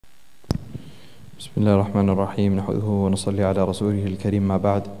بسم الله الرحمن الرحيم نحمده ونصلي على رسوله الكريم ما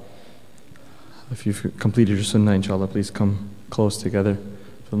بعد. If you've completed your sunnah, inshallah, please come close together,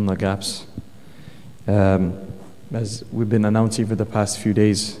 fill in the gaps. As we've been announcing for the past few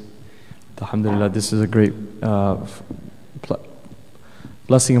days, alhamdulillah, this is a great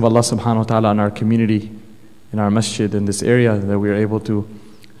blessing of Allah subhanahu wa ta'ala in our community, in our masjid, in this area, that we are able to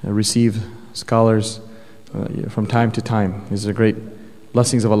receive scholars from time to time. These are great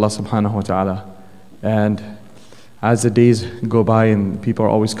blessings of Allah subhanahu wa ta'ala. And as the days go by and people are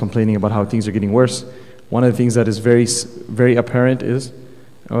always complaining about how things are getting worse, one of the things that is very apparent is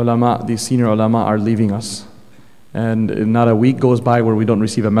ulama, these senior ulama are leaving us. And not a week goes by where we don't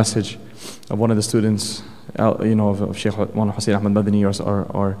receive a message of one of the students, of Shaykh Hashim Ahmad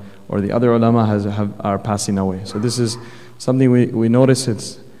or the other ulama are passing away. So this is something we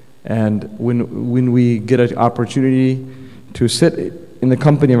notice. And when we get an opportunity to sit in the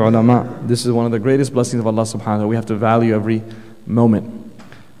company of ulama, this is one of the greatest blessings of Allah subhanahu wa ta'ala. We have to value every moment.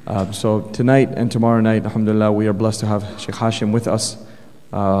 So tonight and tomorrow night, alhamdulillah, we are blessed to have Shaykh Hashim with us,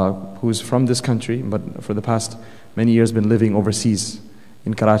 who is from this country, but for the past many years been living overseas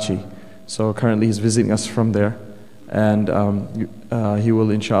in Karachi. So currently he's visiting us from there. And he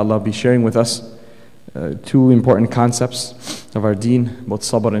will inshallah be sharing with us two important concepts of our deen, both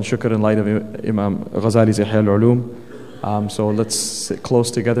sabr and shukr, in light of Imam Ghazali's Ihya al-Ulum. So let's sit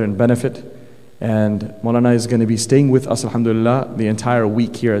close together and benefit. And Maulana is going to be staying with us, alhamdulillah, the entire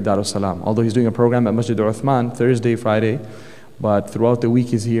week here at Darus Salam. Although he's doing a program at Masjid Uthman Thursday, Friday, but throughout the week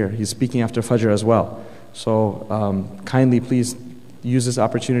he's here. He's speaking after Fajr as well. So kindly please use this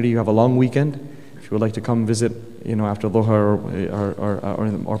opportunity. You have a long weekend. If you would like to come visit, after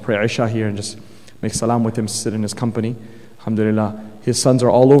Dhuhr or pray Isha here and just make salam with him, sit in his company. Alhamdulillah. His sons are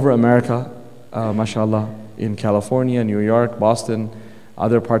all over America, mashallah, in California, New York, Boston,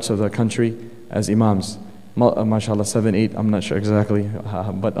 other parts of the country as imams. Mashallah, 7, 8, I'm not sure exactly,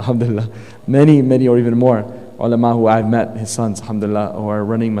 but alhamdulillah, many or even more ulama who I've met, his sons, alhamdulillah, who are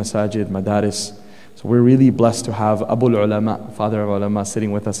running masajid, madaris. So we're really blessed to have Abul Ulama, father of ulama,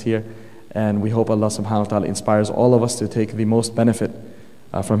 sitting with us here. And we hope Allah subhanahu wa ta'ala inspires all of us to take the most benefit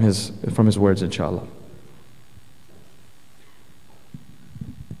from his words, inshallah.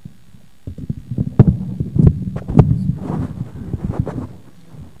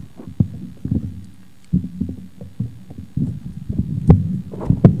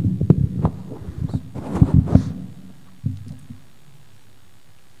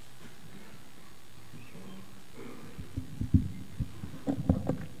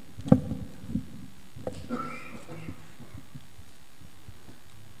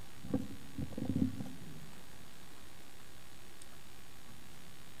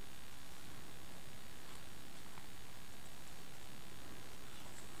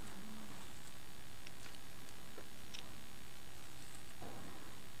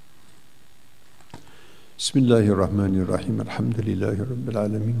 Bismillahirrahmanirrahim. Alhamdulillahi Rabbil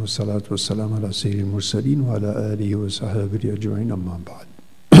Alameen. Wa salatu wa salam ala Sayyidil Mursaleen wa ala alihi wa sahabihi ajma'in, amma ba'd.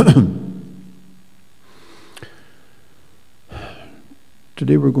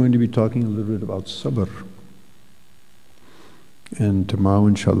 Today we're going to be talking a little bit about sabr. And tomorrow,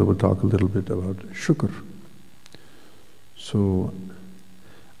 inshallah, we'll talk a little bit about shukr. So,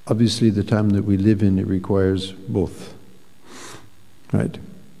 obviously the time that we live in, it requires both. Right?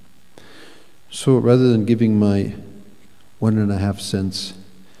 So rather than giving my 1.5 cents,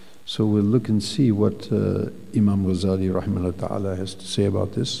 so we'll look and see what Imam Ghazali rahimahullah ta'ala has to say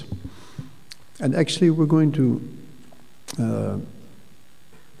about this. And actually we're going to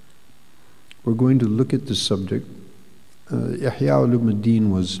look at this subject. Ihya Ulumuddin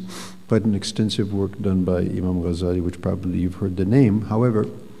was quite an extensive work done by Imam Ghazali, which probably you've heard the name. However,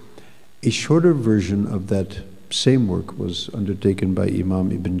 a shorter version of that same work was undertaken by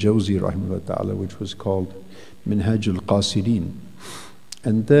Imam Ibn Jawzi rahimahullah ta'ala, which was called Minhaj al-Qasidin.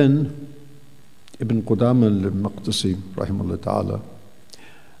 And then Ibn Qudama al-Maqdisi rahimahullah ta'ala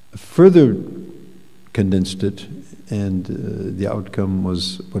further condensed it, and the outcome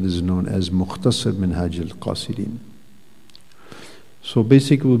was what is known as Mukhtasar Minhaj al-Qasidin. So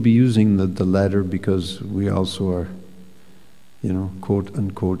basically we'll be using the latter because we also are, quote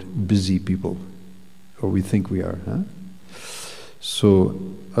unquote, busy people. Or we think we are, huh? So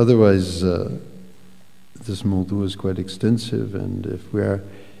otherwise this mawdu is quite extensive, and if we are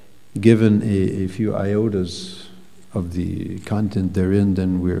given a few iotas of the content therein,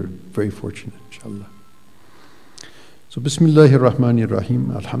 then we're very fortunate, inshallah. So Bismillahir Rahmanir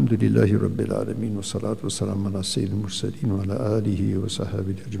Rahim. Alhamdulillahi Rabbil Alameen. Wa salatu wa salam ala Sayyidil Mursaleen wa ala alihi wa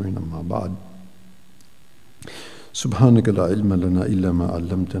sahabihi ajma'in, amma ba'd. سبحانك لا علم لنا إلا ما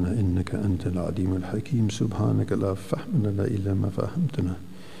علمتنا إنك أنت العليم الحكيم سبحانك لا فهم لنا إلا ما فهمتنا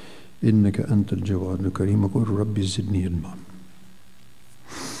إنك أنت الجواد الكريم قل ربي زدني علما.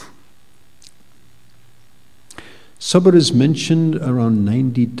 Sabr is mentioned around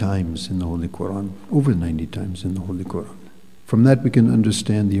 90 times in the Holy Quran, over 90 times in the Holy Quran. From that we can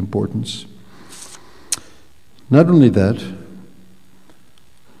understand the importance. Not only that,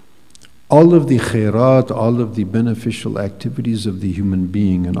 all of the khairat, all of the beneficial activities of the human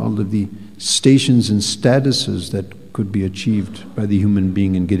being and all of the stations and statuses that could be achieved by the human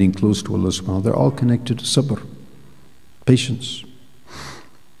being in getting close to Allah subhanahu wa ta'ala, they're all connected to sabr, patience.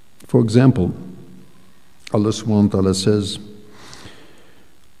 For example, Allah subhanahu wa ta'ala says,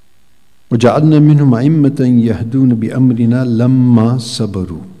 وَجَعَلْنَا مِنْهُمْ أَئِمَّةً يَهْدُونَ بِأَمْرِنَا لَمَّا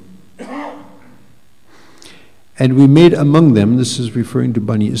صَبَرُوا. And we made among them, this is referring to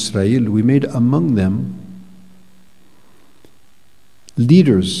Bani Israel, we made among them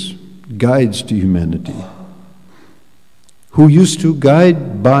leaders, guides to humanity, who used to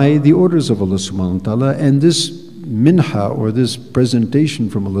guide by the orders of Allah subhanahu wa ta'ala, and this minha, or this presentation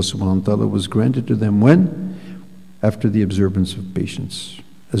from Allah subhanahu wa ta'ala, was granted to them when? After the observance of patience.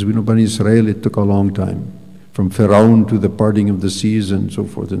 As we know, Bani Israel, it took a long time, from Pharaoh to the parting of the seas and so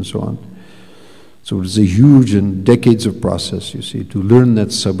forth and so on. So it was a huge and decades of process, you see, to learn that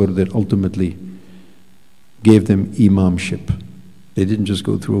sabr that ultimately gave them imamship. They didn't just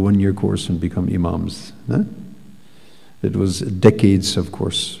go through a one-year course and become imams. Huh? It was decades of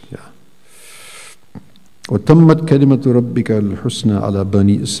course, yeah. وَتَمَّتْ كَلِمَةُ رَبِّكَ الْحُسْنَى عَلَى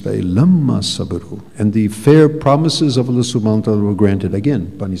بَنِي إِسْرَائِيلَ لَمَّا صَبَرُوا. And the fair promises of Allah subhanahu wa ta'ala were granted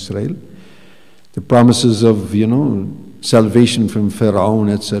again, Bani Israel. The promises of, salvation from Pharaoh,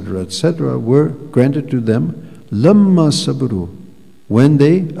 etc., were granted to them لَمَّا صَبَرُوا, when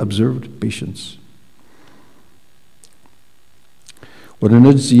they observed patience.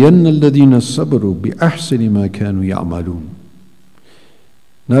 وَلَنَجْزِيَنَّ الَّذِينَ صَبَرُوا بِأَحْسَنِ مَا كَانُوا يَعْمَلُونَ.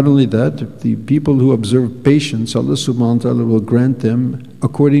 Not only that, the people who observe patience, Allah subhanahu wa ta'ala will grant them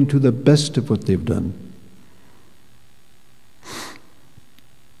according to the best of what they've done.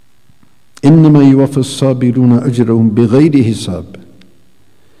 إِنَّمَا يُوَفَّى الصَّابِرُونَ أَجْرَهُمْ بِغَيْرِ حِسَابٍ.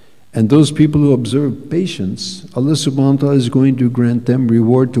 And those people who observe patience, Allah subhanahu wa ta'ala is going to grant them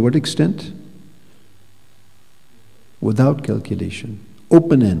reward to what extent? Without calculation.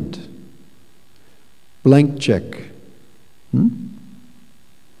 Open end. Blank check.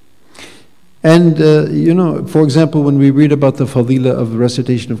 And, for example, when we read about the fadila of the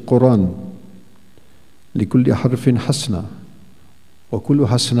recitation of Quran, لِكُلِّ حَرْفٍ حَسْنَةٍ وَكُلُّ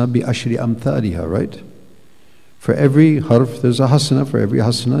حَسْنَةٍ بِأَشْرِ أَمْثَالِهَا, right? For every harf, there's a hasana. For every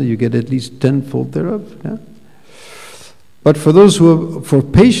hasana, you get at least 10-fold thereof. Yeah? But for those for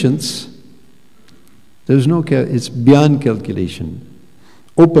patience, there's no, it's beyond calculation.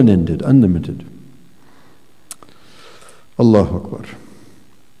 Open-ended, unlimited. Allahu Akbar.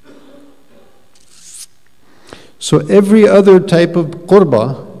 So every other type of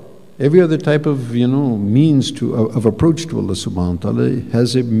qurba, every other type of, means of approach to Allah subhanahu wa ta'ala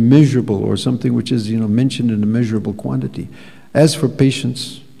has a measurable, or something which is, mentioned in a measurable quantity. As for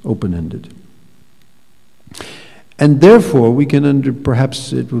patience, open-ended. And therefore, we can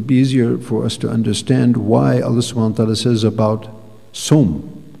perhaps it would be easier for us to understand why Allah subhanahu wa ta'ala says about Sawm,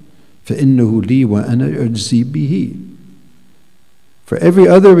 فَإِنَّهُ لِي وَأَنَا أَجْزِي بِهِ. For every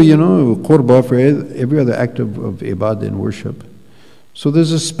other, qurba, for every other act of ibadah and worship. So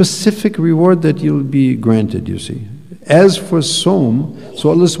there's a specific reward that you'll be granted, you see. As for Sawm, so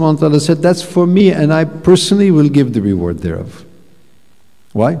Allah subhanahu wa ta'ala said, that's for me and I personally will give the reward thereof.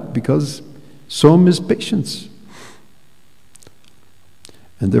 Why? Because Sawm is patience.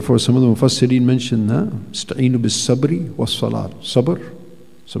 And therefore some of the Mufassirin mention, Sta'inu bis sabri was salat. Sabr.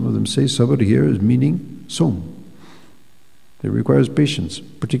 Some of them say sabr here is meaning Sawm. It requires patience,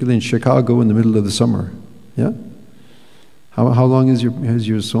 particularly in Chicago in the middle of the summer. Yeah? How long is your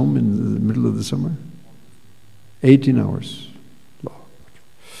Sawm in the middle of the summer? 18 hours.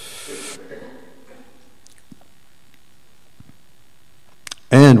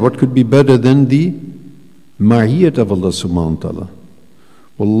 And what could be better than the ma'iyat of Allah subhanahu wa ta'ala?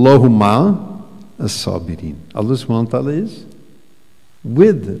 Wallahu ma'a as-sabirin. Allah subhanahu wa ta'ala is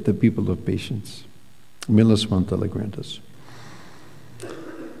with the people of patience. May Allah subhanahu wa ta'ala grant us.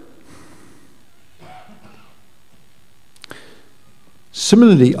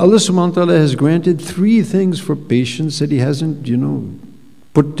 Similarly, Allah subhanahu wa ta'ala has granted 3 things for patience that He hasn't,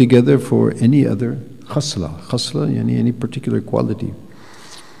 put together for any other khasla. Khasla, any particular quality.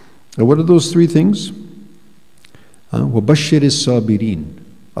 Now, what are those 3 things? وَبَشِّرِ الصَّابِرِينَ.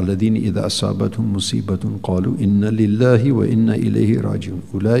 الذين إذا أصابتهم مصيبة قالوا إنا لله وإنا إليه راجعون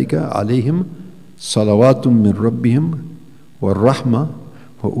أولئك عليهم صلوات من ربهم والرحمة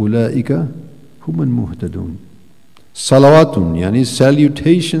وأولئك هم المهتدون. Salawatun, yani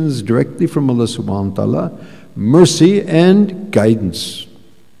salutations directly from Allah subhanahu wa ta'ala, mercy and guidance.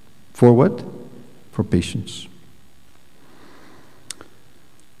 For what? For patience.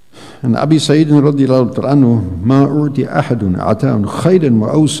 And Abi Sa'id radiallahu anhu, ما أعطي أحد عطاء خيرا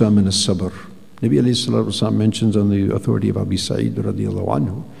وأوسع من الصبر. Nabi alayhi salatu wasalam mentions on the authority of Abi Sa'id radiallahu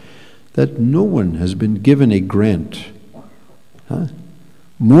anhu that no one has been given a grant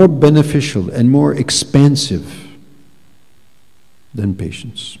more beneficial and more expansive than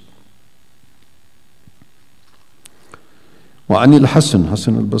patience. وعن الحسن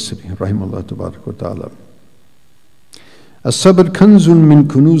حسن البصري رحمه الله تبارك وتعالى الصبر كنز من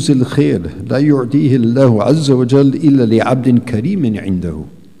كنوز الخير لا يعطيه الله عز وجل إلا لعبد كريم عنده.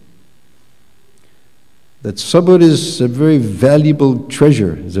 That sabr is a very valuable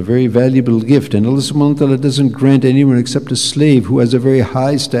treasure, is a very valuable gift, and Allah subhanahu wa ta'ala doesn't grant anyone except a slave who has a very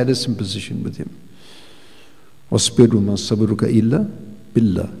high status and position with him. وَاصْبِرْ وَمَا صَبْرُكَ إِلَّا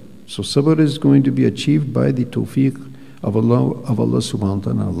بِاللَّهِ. So sabr is going to be achieved by the tawfiq of Allah subhanahu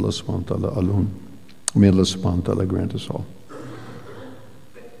wa ta'ala, Allah subhanahu wa ta'ala alone. May Allah subhanahu wa ta'ala grant us all.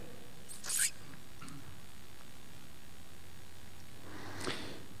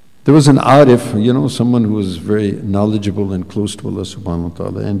 There was an arif, someone who was very knowledgeable and close to Allah subhanahu wa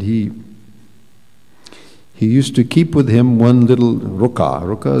ta'ala, and he used to keep with him one little ruqa.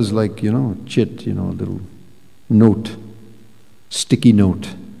 Ruqa is like, chit, a little note, sticky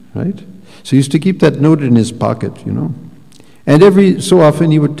note, right? So he used to keep that note in his pocket, And every so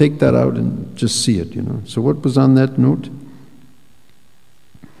often he would take that out and just see it, So what was on that note?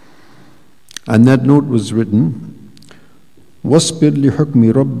 And that note was written, وَاصْبِرْ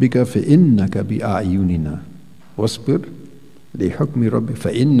لِحُكْمِ رَبِّكَ فَإِنَّكَ بِأَعْيُنِنَا. وَاصْبِرْ لِحُكْمِ رَبِّكَ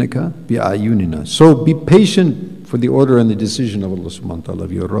فَإِنَّكَ بِأَعْيُنِنَا. So be patient for the order and the decision of Allah subhanahu wa ta'ala,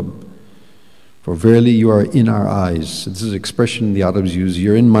 of your Rabb. For verily you are in our eyes. This is an expression the Arabs use,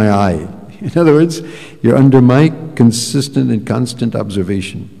 you're in my eye. In other words, you're under my consistent and constant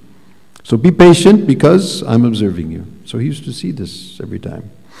observation. So be patient because I'm observing you. So he used to see this every time.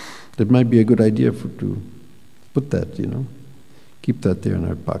 That might be a good idea to put that, keep that there in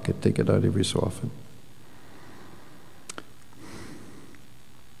our pocket, take it out every so often.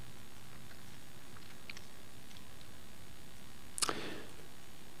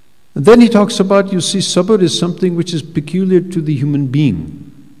 And then he talks about, sabr is something which is peculiar to the human being.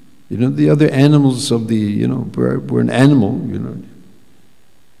 The other animals of the, we're an animal,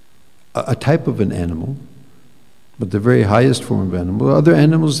 a type of an animal, but the very highest form of animal. Other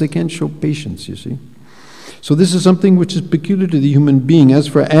animals, they can't show patience, you see. So this is something which is peculiar to the human being. As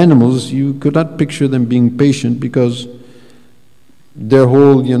for animals, you could not picture them being patient because their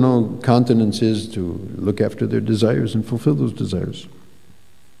whole, continence is to look after their desires and fulfill those desires.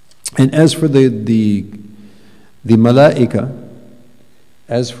 And as for the malaika,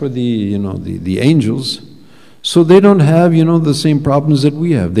 as for the angels, so they don't have, the same problems that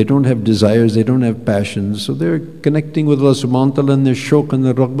we have. They don't have desires, they don't have passions. So they're connecting with Allah subhanahu wa ta'ala, and their shawq and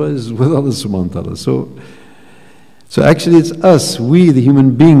their raghbah is with Allah subhanahu wa ta'ala. So actually it's us, we the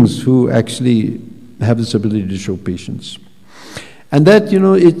human beings, who actually have this ability to show patience. And that,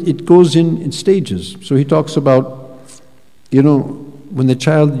 it goes in stages. So he talks about, when the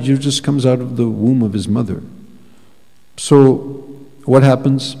child just comes out of the womb of his mother. So what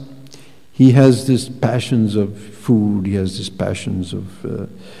happens? He has these passions of food, he has these passions of,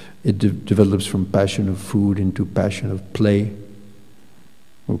 it develops from passion of food into passion of play.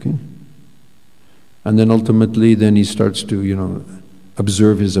 Okay? And then ultimately, then he starts to,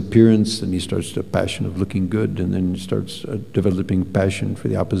 observe his appearance, and he starts to have passion of looking good, and then he starts developing passion for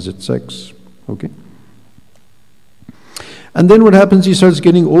the opposite sex. Okay? And then what happens, he starts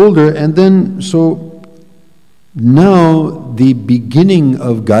getting older, and then, so now the beginning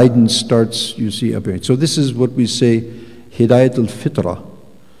of guidance starts, appearing. So this is what we say, Hidayat al-Fitrah.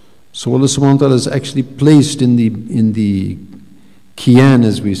 So Allah subhanahu wa ta'ala is actually placed in the kiyan,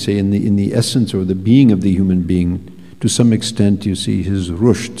 as we say, in the essence or the being of the human being, to some extent, his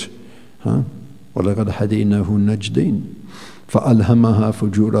rushd. وَلَقَدْ هَدَيْنَاهُ النَّجْدَيْنِ فَأَلْهَمَهَا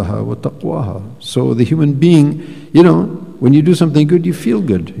فُجُورَهَا وَتَقْوَاهَا. So the human being, when you do something good, you feel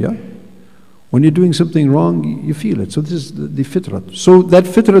good, yeah? When you're doing something wrong, you feel it. So this is the fitrat. So that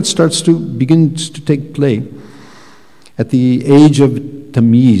fitrat begins to take play at the age of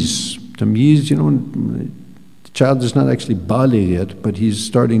tamyiz. Tamyiz, the child is not actually baligh yet, but he's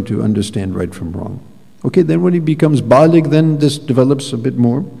starting to understand right from wrong. Okay, then when he becomes baligh, then this develops a bit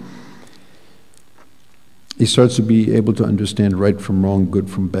more. He starts to be able to understand right from wrong, good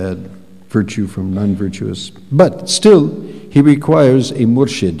from bad, virtue from non-virtuous. But still, he requires a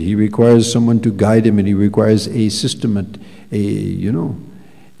murshid. He requires someone to guide him, and he requires a system,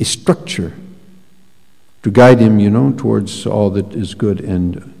 a structure to guide him, towards all that is good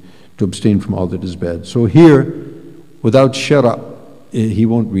and to abstain from all that is bad. So here, without shara, he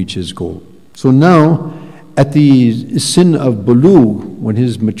won't reach his goal. So now, at the sin of bulugh, when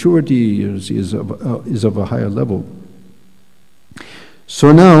his maturity is of a higher level,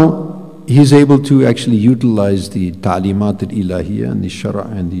 so now he's able to actually utilize the ta'limat al-ilahiyya and the shara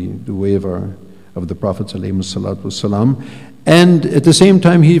and the way of the Prophet ﷺ, and at the same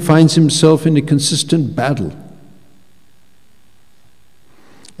time he finds himself in a consistent battle.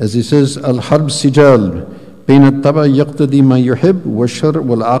 As he says, al-harb sijal bayn al-taba yaqtadi ma yuhib wa shar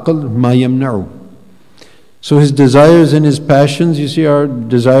wal-aql ma yamna'u. So his desires and his passions, you see, are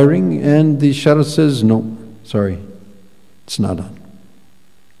desiring, and the shara says, no, sorry, it's not on.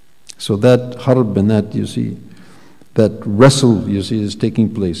 So that harb and that, you see, that wrestle, you see, is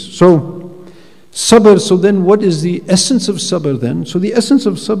taking place. So sabr, so then what is the essence of sabr then? So the essence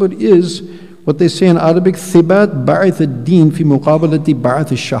of sabr is what they say in Arabic, thibat ba'ith ad-din fi muqabalati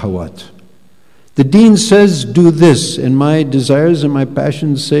ba'ith al-shahawat. The deen says, do this, and my desires and my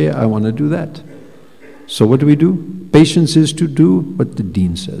passions say, I want to do that. So what do we do? Patience is to do what the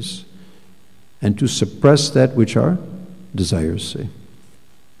deen says, and to suppress that which our desires say.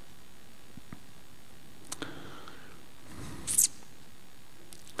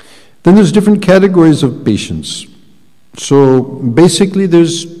 Then there's different categories of patience. So basically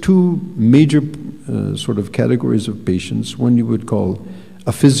there's two major sort of categories of patience. One you would call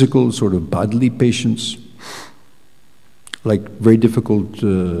a physical sort of bodily patience, like very difficult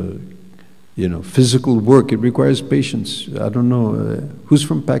physical work. It requires patience. I don't know, who's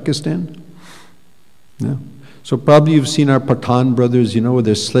from Pakistan? Yeah. So probably you've seen our Pathan brothers, with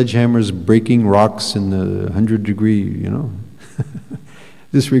their sledgehammers breaking rocks in the 100-degree,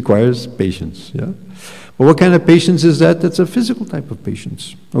 This requires patience, yeah? Well, what kind of patience is that? That's a physical type of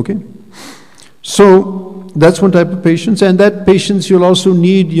patience, okay? So that's one type of patience, and that patience you'll also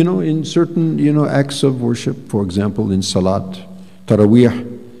need, in certain, acts of worship. For example, in salat,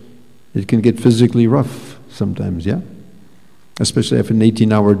 taraweeh, it can get physically rough sometimes, yeah? Especially after an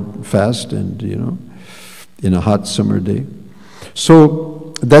 18-hour fast and, in a hot summer day.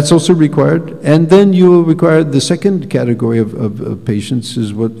 So that's also required. And then you will require the second category of patience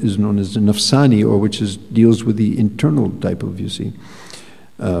is what is known as the nafsani, or which deals with the internal type of,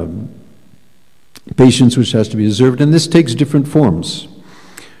 patience which has to be observed. And this takes different forms.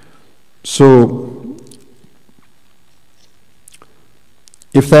 So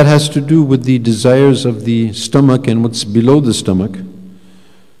if that has to do with the desires of the stomach and what's below the stomach,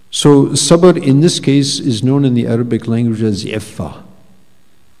 so sabr in this case is known in the Arabic language as iffa,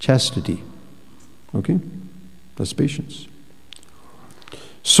 chastity. Okay? That's patience.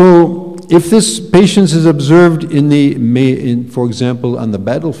 So if this patience is observed for example, on the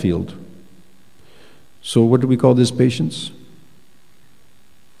battlefield, so what do we call this patience?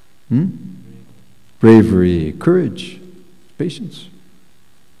 Bravery, courage, patience.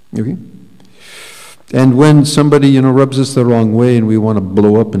 Okay? And when somebody, rubs us the wrong way and we want to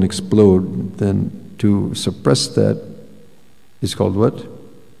blow up and explode, then to suppress that is called what?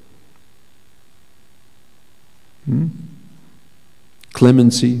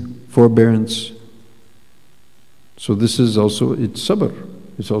 Clemency, forbearance. So this is also, it's sabr.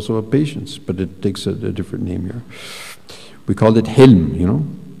 It's also a patience, but it takes a different name here. We call it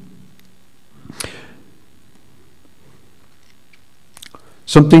hilm,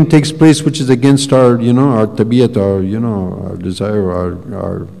 Something takes place which is against our, our tabiyat, our desire,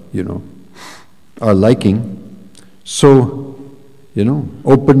 our liking. So,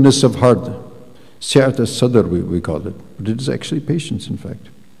 openness of heart, si'at as-sadr we call it, but it is actually patience, in fact.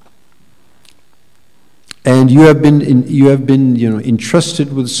 And you have been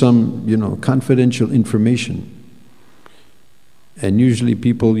entrusted with some, confidential information, and usually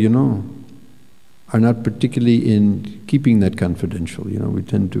people, are not particularly in keeping that confidential. We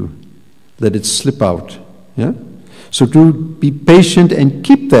tend to let it slip out. Yeah. So to be patient and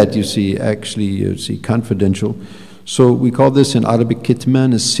keep that, actually, confidential. So we call this in Arabic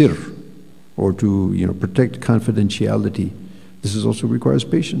kitman as-sir, or to protect confidentiality. This also requires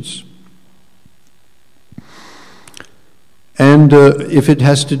patience. And if it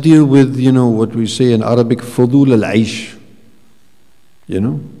has to deal with what we say in Arabic fudul al-aish,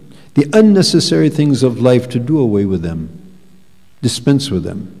 the unnecessary things of life, to do away with them, dispense with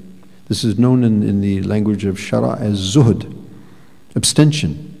them. This is known in the language of Shara as zuhd,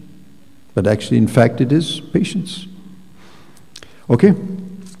 abstention. But actually, in fact, it is patience. Okay?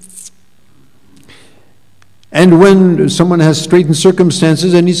 And when someone has straitened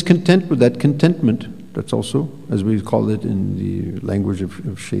circumstances and he's content with that, contentment, that's also, as we call it in the language of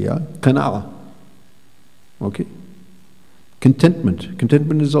Shia, qana'a. Okay? Contentment.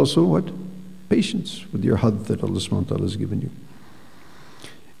 Contentment is also what? Patience with your hadd that Allah subhanahu wa ta'ala has given you.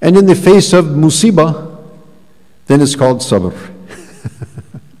 And in the face of musibah, then it's called sabr.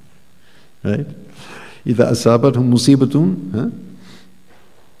 Right? إِذَا أَصَابَتْهُمْ مُصِيبَةٌ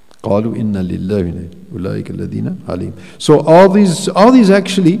قَالُوا إِنَّا لِلَّهِ أُولَٰئِكَ الَّذِينَ عَلِيمٌ. So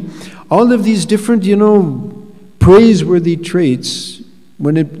all of these different, praiseworthy traits,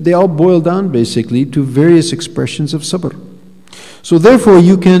 they all boil down basically to various expressions of sabr. So therefore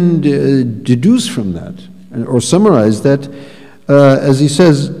you can deduce from that, or summarize that, as he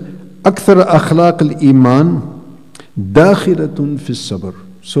says, أَكْثَرَ أَخْلَاقِ الْإِيمَانِ دَاخِلَةٌ فِي الصَّبْرِ.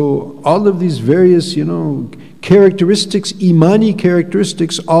 So all of these various, characteristics, imani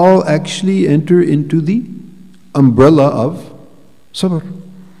characteristics, all actually enter into the umbrella of sabr.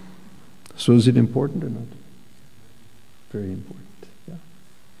 So is it important or not? Very important. Yeah.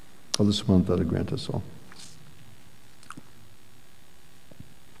 Allah subhanahu wa ta'ala grant us all.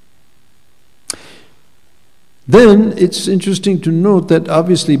 Then it's interesting to note that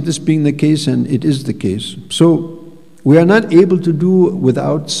obviously this being the case, and it is the case, so we are not able to do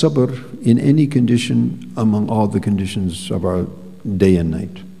without sabr in any condition among all the conditions of our day and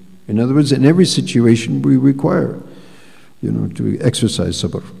night. In other words, in every situation we require, to exercise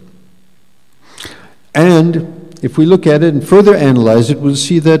sabr. And if we look at it and further analyze it, we'll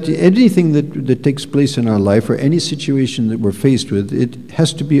see that anything that takes place in our life, or any situation that we're faced with, it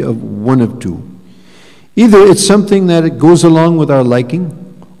has to be of one of two. Either it's something that it goes along with our liking,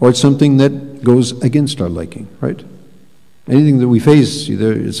 or it's something that goes against our liking, right? Anything that we face,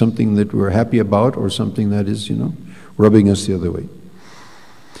 either it's something that we're happy about, or something that is, rubbing us the other way.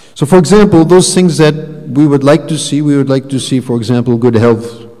 So for example, those things that we would like to see, for example, good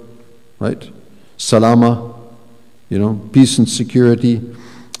health, right? Salama, peace and security.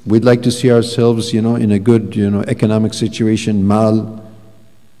 We'd like to see ourselves, in a good, economic situation, mal,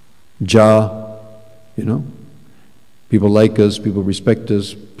 jah, people like us, people respect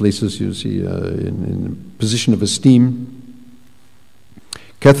us, places you see in position of esteem.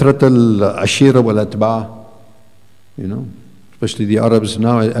 Kathrat al-ashira wal-atba', especially the Arabs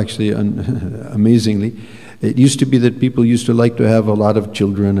now, actually, amazingly. It used to be that people used to like to have a lot of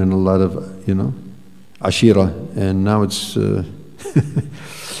children and a lot of, ashira, and now it's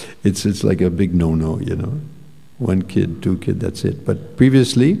it's like a big no-no, One kid, two kids, that's it. But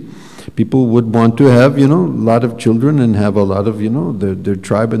previously, people would want to have, a lot of children and have a lot of, their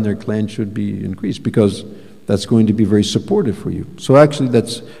tribe and their clan should be increased, because that's going to be very supportive for you. So actually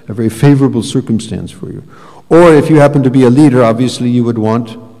that's a very favorable circumstance for you. Or if you happen to be a leader, obviously you would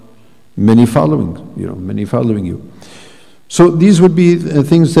want many following you. So these would be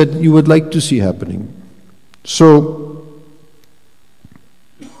things that you would like to see happening. So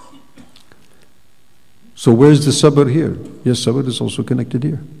where's the sabr here? Yes, sabr is also connected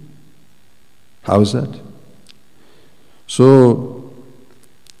here. How is that? So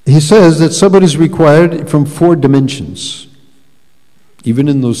he says that sabr is required from 4 dimensions. Even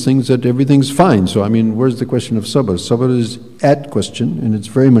in those things that everything's fine. So where's the question of sabr? Sabr is at question, and it's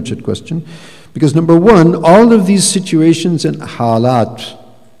very much at question. Because number 1, all of these situations and halat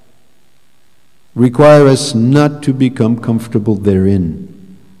require us not to become comfortable therein.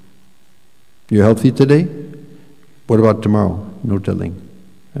 You're healthy today? What about tomorrow? No telling,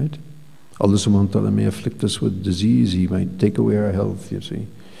 right? Allah subhanahu wa ta'ala may afflict us with disease, He might take away our health, you see.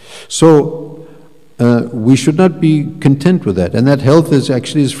 So, we should not be content with that. And that health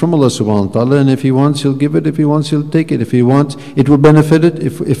is from Allah subhanahu wa ta'ala, and if He wants, He'll give it. If He wants, He'll take it. If He wants, it will benefit it.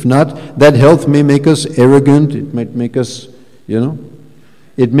 If not, that health may make us arrogant. It might make us,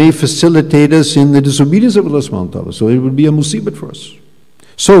 it may facilitate us in the disobedience of Allah subhanahu wa ta'ala. So it would be a musibat for us.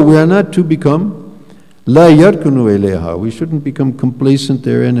 So we are not to become la yarkunu ilayha. We shouldn't become complacent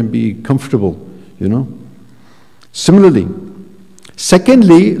therein and be comfortable, Similarly,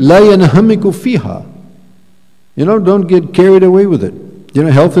 secondly, la yanhamiku fiha. Don't get carried away with it.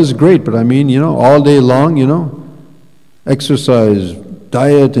 Health is great, but all day long, exercise,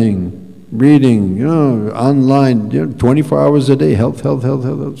 dieting, reading, online, 24 hours a day, health. So,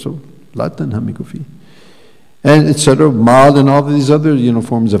 la tanhamiku fiha. And etc., mal and all of these other,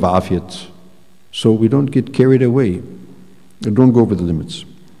 forms of afiyat. So we don't get carried away. Don't go over the limits.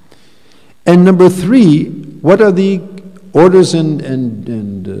 And number 3, what are the orders and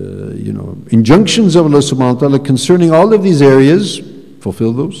injunctions of Allah subhanahu wa ta'ala concerning all of these areas,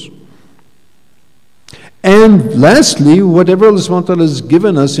 fulfill those. And lastly, whatever Allah subhanahu wa ta'ala has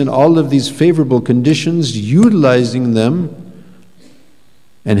given us in all of these favorable conditions, utilizing them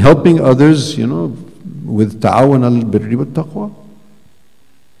and helping others, with ta'awan al-birri wa taqwa.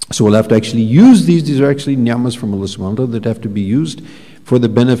 So we'll have to actually use these are actually ni'mas from Allah subhanahu wa ta'ala that have to be used for the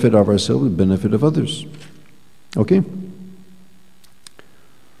benefit of ourselves, the benefit of others. Okay?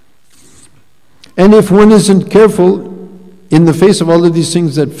 And if one isn't careful in the face of all of these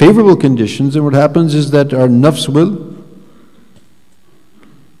things, that favorable conditions, then what happens is that our nafs will,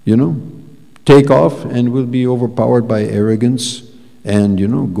 take off and will be overpowered by arrogance and,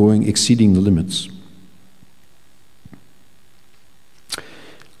 exceeding the limits.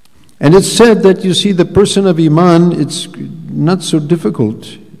 And it's said that, the person of Iman, it's not so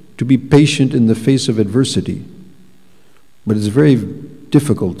difficult to be patient in the face of adversity, but it's very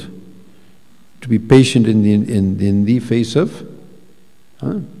difficult to be patient in the face of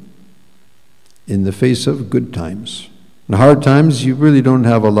in the face of good times. In hard times, you really don't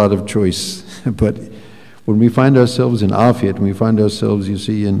have a lot of choice. But when we find ourselves in afiyat, when we find ourselves,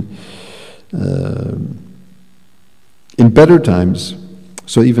 in better times,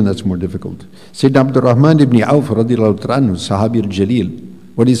 so even that's more difficult. Sayyidina Abdul Rahman ibn Auf radiallahu anhu, Sahabi al-Jalil,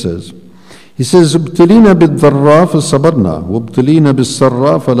 what he says? He says, "Ubtilina bid-dharra fa-sabarna, wubtilina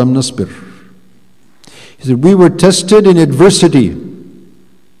bis-sarra fa-lam nasbir." He said, we were tested in adversity,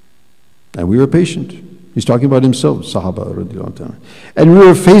 and we were patient. He's talking about himself, Sahaba radiallahu anhu. And we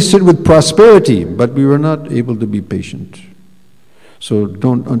were faced with prosperity, but we were not able to be patient. So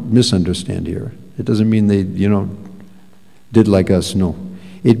don't misunderstand here. It doesn't mean they, did like us, no.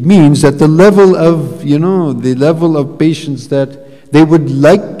 It means that the level of patience that they would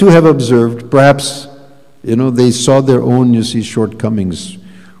like to have observed, perhaps, they saw their own, shortcomings,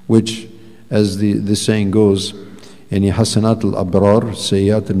 which, as the saying goes, yani hasanat al-abrar,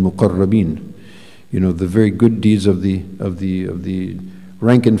 sayyat al-muqarrabin. The very good deeds of the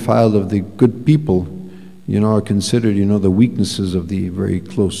rank and file of the good people, are considered, the weaknesses of the very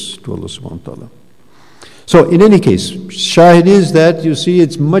close to Allah subhanahu wa ta'ala. So in any case, shahid is that,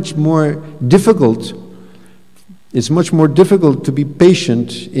 it's much more difficult. It's much more difficult to be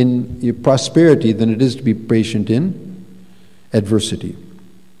patient in your prosperity than it is to be patient in adversity.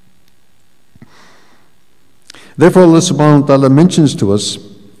 Therefore, Allah subhanahu wa ta'ala mentions to us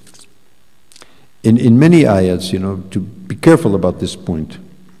in many ayats, to be careful about this point.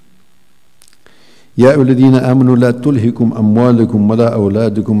 Ya ayyuhalladhina amanu la tulhikum amwalukum wa la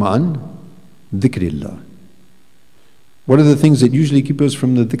awladukum an dhikrillah. What are the things that usually keep us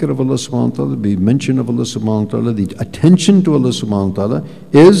from the dhikr of Allah subhanahu wa ta'ala, the mention of Allah subhanahu wa ta'ala, the attention to Allah subhanahu wa ta'ala,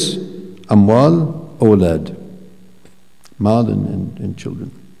 is amwal, awlad, mal and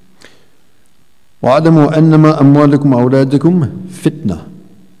children. وَعَلَمُوا أَنَّمَا أَمْوَالُكُمْ وَأَوْلَادُكُمْ فِتْنَةٌ.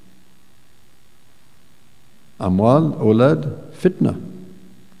 Amwal, awlad, fitna.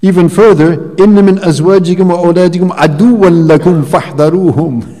 Even further, إِنَّ مِنْ أَزْوَاجِكُمْ وَأَوْلَادِكُمْ عَدُوًّا لَكُمْ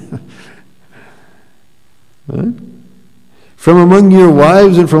فَاحْذَرُوهُمْ. Right? From among your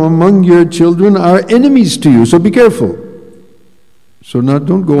wives and from among your children are enemies to you, so be careful. So now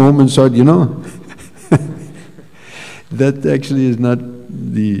don't go home and start, that actually is not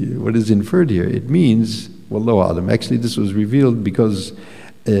what is inferred here. It means, wallahu alam, actually this was revealed because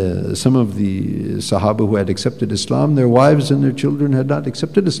some of the Sahaba who had accepted Islam, their wives and their children had not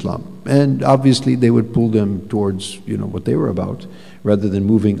accepted Islam. And obviously they would pull them towards, what they were about, rather than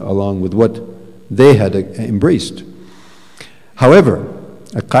moving along with what they had embraced. However,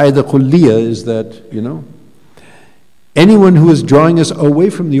 a qaida kulliya is that, anyone who is drawing us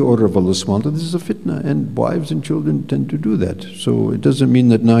away from the order of Allah subhanahu wa ta'ala, this is a fitna, and wives and children tend to do that. So it doesn't mean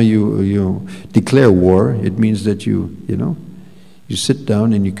that now you declare war. It means that you sit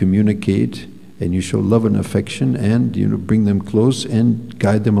down and you communicate and you show love and affection and bring them close and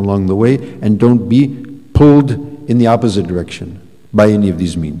guide them along the way, and don't be pulled in the opposite direction by any of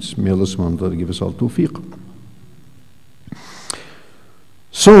these means. May Allah subhanahu wa ta'ala give us all tawfiq.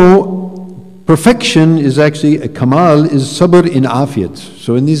 So perfection is actually, a kamal is sabr in afiyat.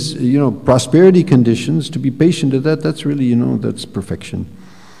 So in these, prosperity conditions, to be patient at that's really, that's perfection.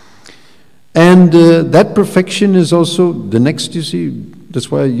 And that perfection is also the next, that's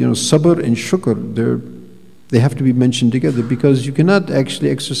why, sabr and shukr, they have to be mentioned together, because you cannot actually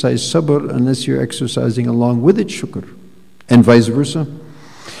exercise sabr unless you're exercising along with it shukr, and vice versa.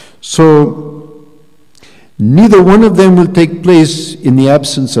 So neither one of them will take place in the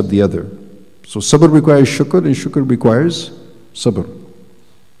absence of the other. So sabr requires shukr, and shukr requires sabr.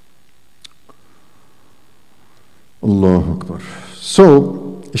 Allahu Akbar.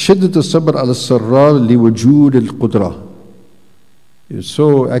 So, شدة الصبر على السراء لوجود القدرة.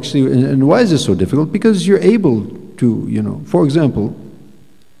 So actually, and why is it so difficult? Because you're able to, for example,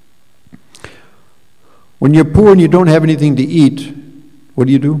 when you're poor and you don't have anything to eat, what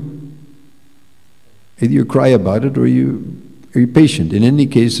do? Either you cry about it or you're patient. In any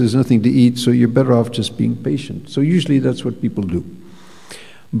case, there's nothing to eat, so you're better off just being patient. So usually that's what people do.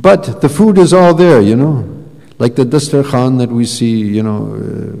 But the food is all there, like the dastarkhan that we see,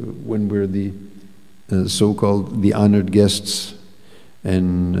 when we're the so-called the honored guests,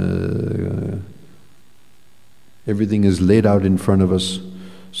 and everything is laid out in front of us.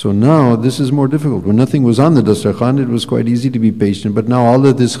 So now this is more difficult. When nothing was on the dastarkhan, it was quite easy to be patient. But now all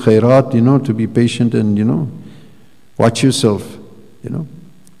of this khairat, to be patient and, watch yourself,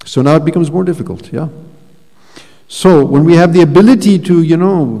 So now it becomes more difficult, yeah. So when we have the ability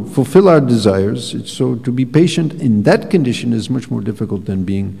to, fulfill our desires, so to be patient in that condition is much more difficult than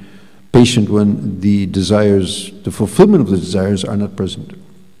being patient when the desires, the fulfillment of the desires are not present.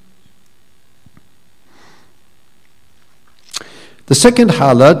 The second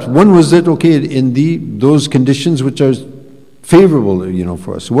halat, one was that, in those conditions which are favorable,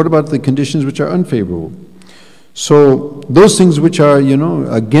 for us. What about the conditions which are unfavorable? So those things which are,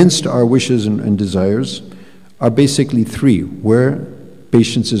 against our wishes and desires are basically three, where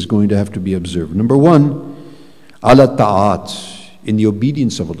patience is going to have to be observed. Number one, ala ta'at, in the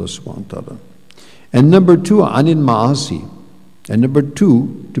obedience of Allah subhanahu wa ta'ala. And number two, anil ma'asi. And number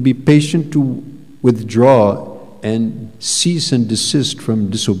two, to be patient to withdraw and cease and desist from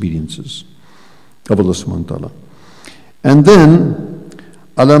disobediences of Allah subhanahu wa ta'ala. And then,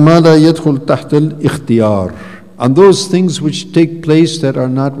 ala ma la yadkhul tahta al-ikhtiyar. On those things which take place that are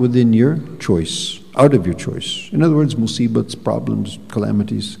not within your choice, out of your choice. In other words, musibats, problems,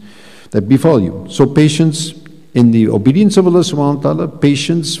 calamities that befall you. So patience in the obedience of Allah subhanahu wa ta'ala,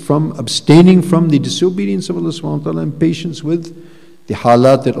 patience from abstaining from the disobedience of Allah subhanahu wa ta'ala, and patience with the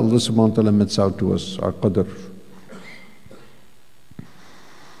halat that Allah subhanahu wa ta'ala mets out to us, our qadr.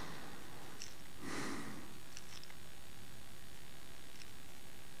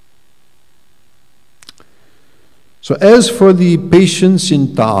 So as for the patience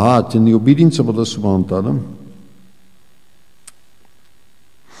in ta'at, in the obedience of Allah subhanahu wa ta'ala,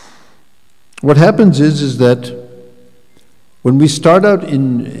 what happens is that when we start out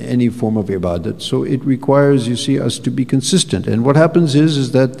in any form of ibadat, so it requires, us to be consistent. And what happens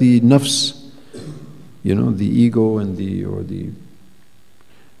is that the nafs, the ego and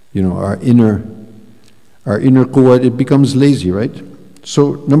our inner quwwat, it becomes lazy, right?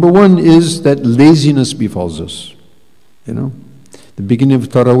 So number one is that laziness befalls us. The beginning of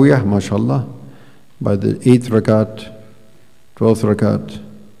Taraweeh, mashallah, by the 8th rakat, 12th rakat,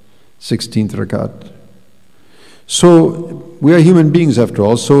 16th rakat. So we are human beings after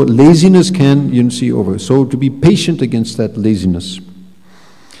all, so laziness can, over. So to be patient against that laziness.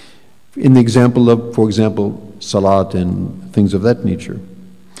 In the example of, for example, salat and things of that nature.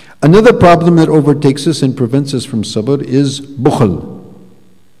 Another problem that overtakes us and prevents us from sabr is bukhl.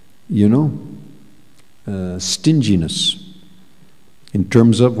 Stinginess. In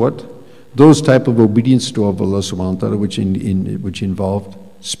terms of what? Those type of obedience to Allah subhanahu wa ta'ala which involved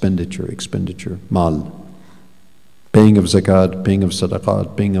expenditure, mal. Paying of zakat, paying of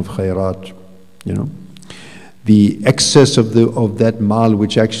sadaqat, paying of khairat, the excess of that mal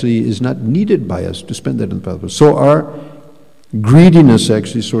which actually is not needed by us to spend that in the path of Allah. So our greediness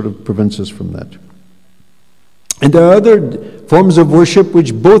actually sort of prevents us from that. And there are other forms of worship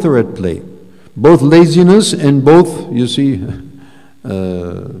which both are at play. Both laziness and both,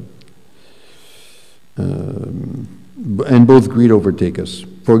 and both greed overtake us.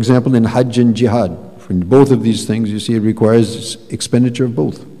 For example, in Hajj and Jihad, in both of these things, it requires expenditure of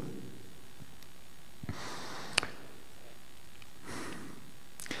both.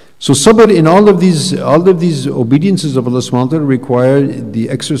 So sabr in all of these obediences of Allah subhanahu wa ta'ala require the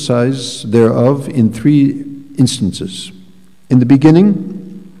exercise thereof in three instances. In the beginning,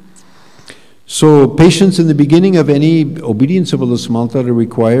 so patience in the beginning of any obedience of Allah subhanahu wa ta'ala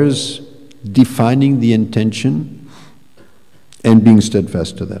requires defining the intention and being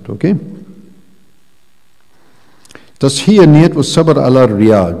steadfast to that, okay? Tashiya niyat was sabr ala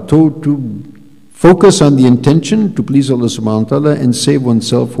riya, to focus on the intention to please Allah subhanahu wa ta'ala and save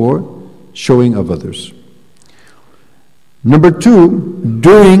oneself for showing of others. Number two,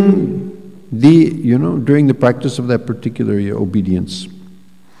 during the practice of that particular obedience.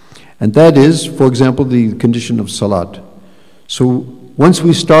 And that is, for example, the condition of salat. So once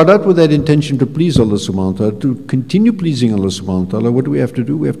we start out with that intention to please Allah subhanahu wa ta'ala, to continue pleasing Allah subhanahu wa ta'ala, what do we have to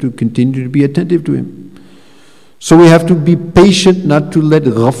do? We have to continue to be attentive to Him. So we have to be patient not to let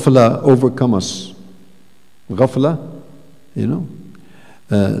ghafla overcome us. Ghafla,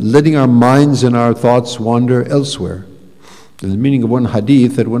 letting our minds and our thoughts wander elsewhere. The meaning of one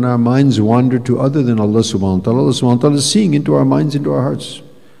hadith that when our minds wander to other than Allah subhanahu wa ta'ala, Allah subhanahu wa ta'ala is seeing into our minds, into our hearts.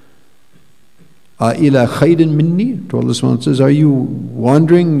 A'ila khayrin minni? Allah subhanahu wa ta'ala says, are you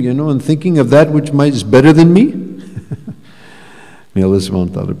wandering, and thinking of that which is better than me? May Allah subhanahu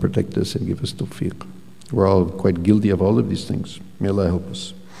wa ta'ala protect us and give us tawfiq. We're all quite guilty of all of these things. May Allah help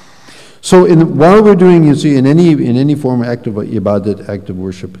us. So while we're doing, in any form of act of ibadat, act of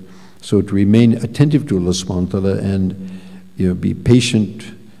worship, so to remain attentive to Allah subhanahu wa ta'ala and be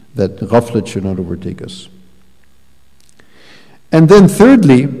patient that ghaflat should not overtake us. And then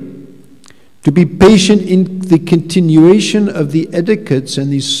thirdly, to be patient in the continuation of the etiquettes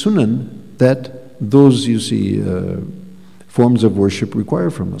and the sunan that those, forms of worship require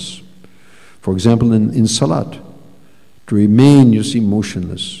from us. For example, in salat, to remain,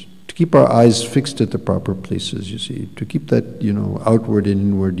 motionless, to keep our eyes fixed at the proper places, to keep that, outward and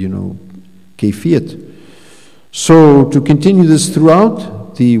inward, kayfiyat. So to continue this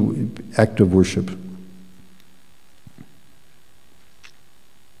throughout the act of worship.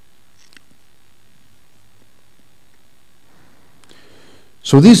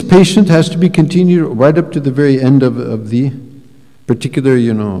 So this patient has to be continued right up to the very end of the particular,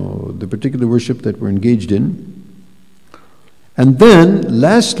 the particular worship that we're engaged in. And then,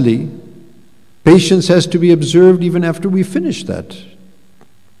 lastly, patience has to be observed even after we finish that.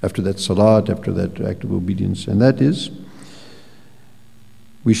 After that salat, after that act of obedience. And that is,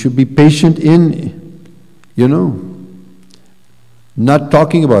 we should be patient in, not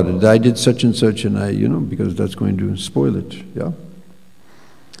talking about it. I did such and such and I, because that's going to spoil it. Yeah.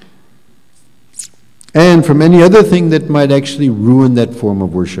 And from any other thing that might actually ruin that form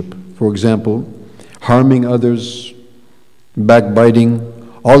of worship. For example, harming others, backbiting,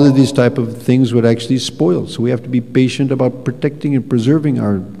 all of these type of things would actually spoil. So we have to be patient about protecting and preserving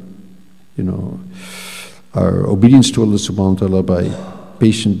our, our obedience to Allah subhanahu wa ta'ala by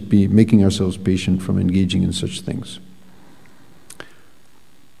making ourselves patient from engaging in such things.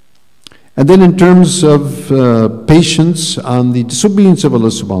 And then in terms of patience on the disobedience of Allah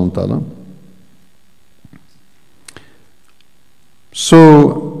subhanahu wa ta'ala,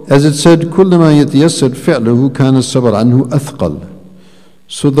 so, as it said, كُلَّمَا يَتَيَسَّرْ فِعْلُهُ كَانَ الصَّبْرُ عَنْهُ أَثْقَلُ.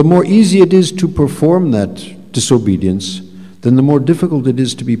 So the more easy it is to perform that disobedience, then the more difficult it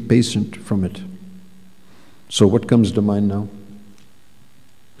is to be patient from it. So what comes to mind now?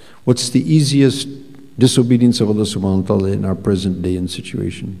 What's the easiest disobedience of Allah subhanahu wa ta'ala in our present day and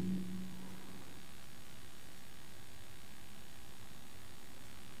situation?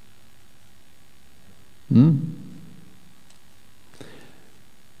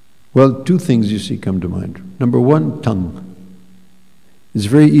 Well, two things come to mind. Number one, tongue. It's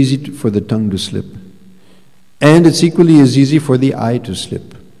very easy for the tongue to slip. And it's equally as easy for the eye to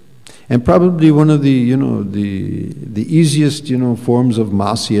slip. And probably one of the, the easiest, forms of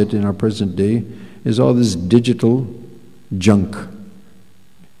ma'asiyat in our present day is all this digital junk.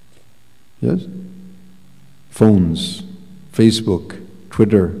 Yes? Phones, Facebook,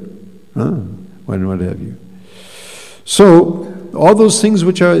 Twitter, what have you. So, all those things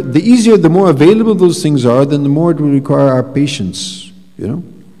which are, the easier, the more available those things are, then the more it will require our patience,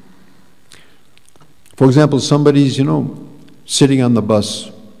 For example, somebody's, sitting on the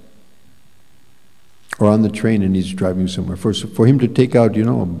bus or on the train and he's driving somewhere. For him to take out,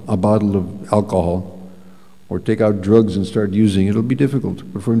 a bottle of alcohol or take out drugs and start using it, it'll be difficult.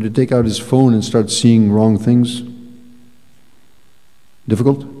 But for him to take out his phone and start seeing wrong things,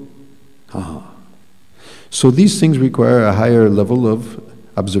 difficult? So these things require a higher level of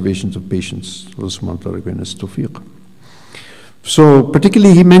observations of patience. Allah subhanahu wa ta'ala grant us tawfiq. So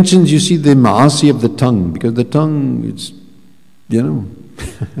particularly he mentions, the ma'asi of the tongue, because the tongue, it's,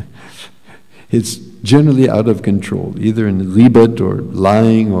 it's generally out of control, either in ghibat or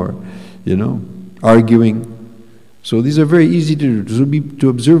lying or, arguing. So these are very easy to do. To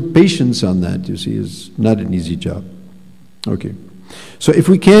observe patience on that, is not an easy job. Okay. So if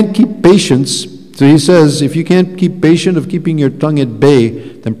we can't keep patience, so he says, if you can't keep patient of keeping your tongue at bay,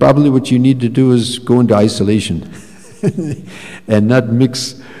 then probably what you need to do is go into isolation and not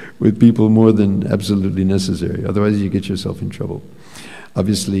mix with people more than absolutely necessary. Otherwise you get yourself in trouble.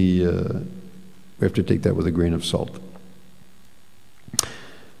 Obviously, we have to take that with a grain of salt.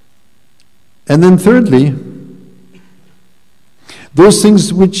 And then thirdly, those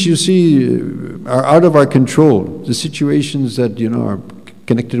things which are out of our control, the situations that are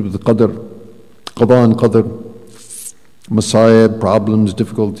connected with the qadr, qada and qadr, masayib, problems,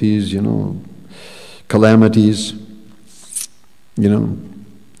 difficulties, calamities,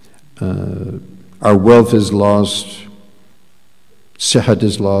 our wealth is lost, sihat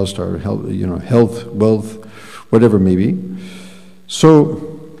is lost, our health, health, wealth, whatever it may be.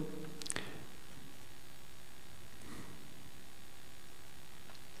 So,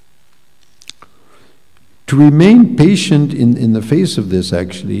 to remain patient in the face of this,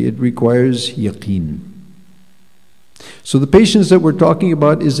 actually, it requires yaqeen. So the patience that we're talking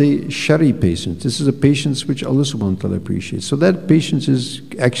about is a shari patience. This is a patience which Allah subhanahu wa ta'ala appreciates. So that patience is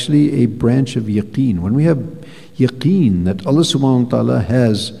actually a branch of yaqeen. When we have yaqeen that Allah subhanahu wa ta'ala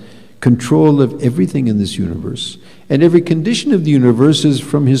has control of everything in this universe, and every condition of the universe is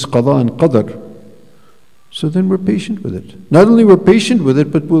from His qada and qadar, so then we're patient with it. Not only we're patient with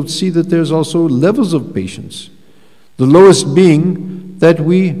it, but we'll see that there's also levels of patience. The lowest being that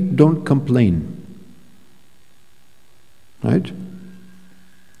we don't complain. Right?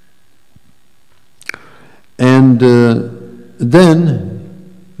 And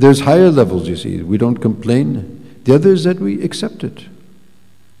then there's higher levels, you see. We don't complain. The other is that we accept it.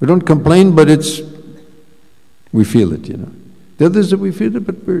 We don't complain, but we feel it, The other is that we feel it,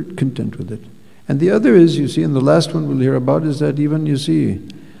 but we're content with it. And the other is, you see, and the last one we'll hear about is that even, you see,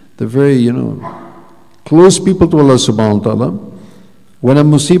 the very, close people to Allah subhanahu wa ta'ala, when a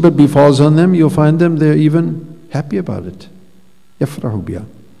musibah befalls on them, you'll find them, they're even happy about it. Yafrahu biha.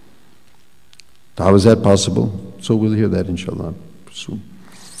 How is that possible? So we'll hear that inshallah soon.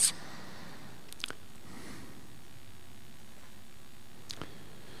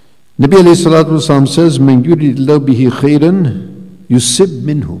 Nabi alayhi salatu wasalam says, "Man yuridillahu bihi khairan yusib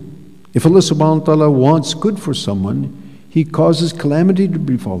minhu." If Allah subhanahu wa ta'ala wants good for someone, He causes calamity to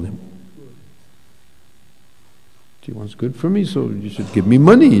befall him. He wants good for me, so you should give me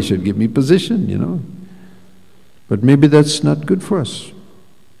money, you should give me position, But maybe that's not good for us.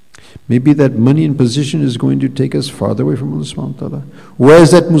 Maybe that money and position is going to take us farther away from Allah subhanahu wa ta'ala.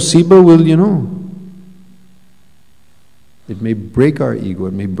 Whereas that musibah will, it may break our ego,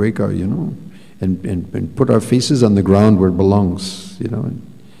 it may break our, and put our faces on the ground where it belongs,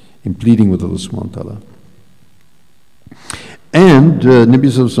 in pleading with Allah subhanahu wa ta'ala. And Nabi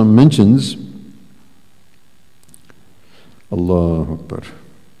sallallahu alaihi wasallam mentions, Allahu Akbar.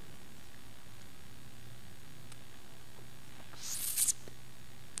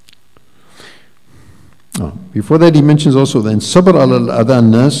 Before that he mentions also then, Sabr al-adha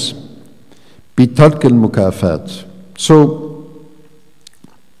nas bi tark al-mukafat. So,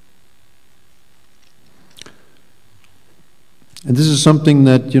 and this is something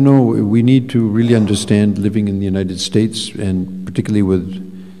that, we need to really understand living in the United States, and particularly with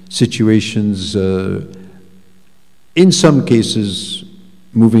situations, in some cases,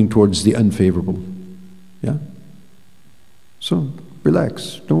 moving towards the unfavorable. Yeah? So,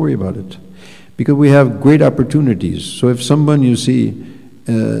 relax. Don't worry about it. Because we have great opportunities. So if someone, you see,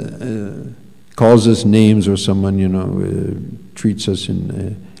 calls us names, or someone, treats us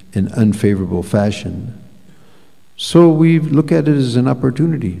in an unfavorable fashion, so we look at it as an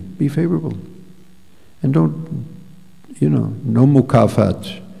opportunity. Be favorable. And don't, no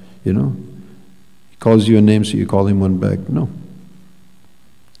mukafat, He calls you a name, so you call him one back. No.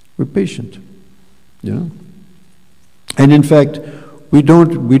 We're patient, And in fact, we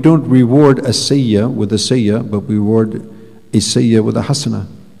don't reward a sayya with a sayya, but we reward a sayya with a hasana.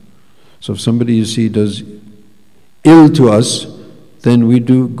 So if somebody, you see, does ill to us, then we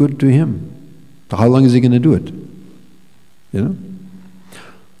do good to him. How long is he going to do it? Imam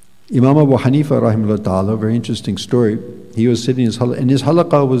Abu Hanifa rahimahullah ta'ala, very interesting story. He was sitting in his halaqah, and his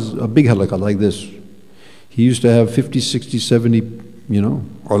halaqah was a big halaqah like this. He used to have 50, 60, 70,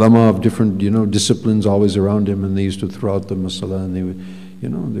 ulama of different, disciplines always around him, and they used to throw out the masala, and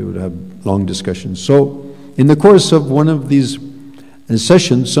they would have long discussions. So, in the course of one of these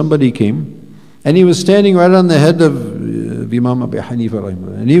sessions, somebody came, and he was standing right on the head of Imam Abu Hanifa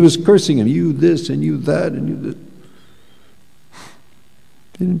rahimahullah, and he was cursing him, you this, and you that, and you this.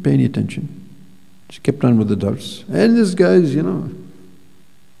 He didn't pay any attention. Just kept on with the dars. And this guy's,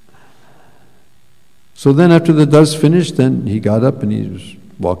 So then after the dars finished, then he got up and he was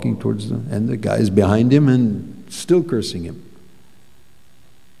walking towards them, and the guy's behind him and still cursing him.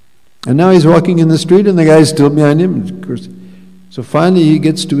 And now he's walking in the street and the guy's still behind him and cursing. So finally he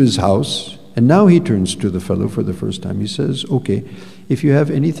gets to his house, and now he turns to the fellow for the first time. He says, okay, if you have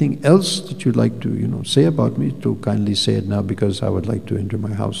anything else that you'd like to, say about me, to kindly say it now, because I would like to enter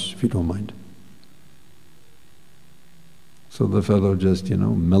my house, if you don't mind. So the fellow just,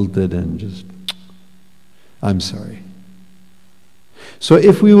 melted and just, I'm sorry. So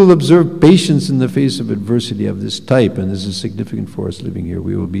if we will observe patience in the face of adversity of this type, and this is significant for us living here,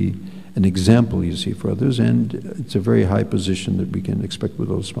 we will be an example, you see, for others, and it's a very high position that we can expect with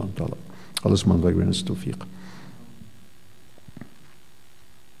Allah subhanahu wa ta'ala. Allah subhanahu wa ta'ala grant us tawfiq.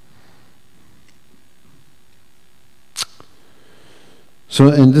 So,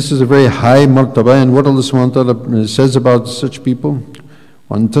 and this is a very high martaba, and what Allah subhanahu wa ta'ala says about such people,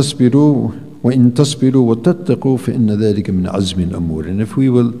 وَإِن تَصْبِرُوا وَتَتَّقُوا فَإِنَّ ذَلِكَ مِنْ عَزْمِ الْأَمُورِ. And if we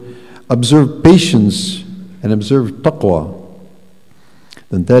will observe patience and observe taqwa,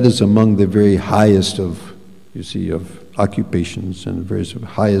 then that is among the very highest of, you see, of occupations, and the very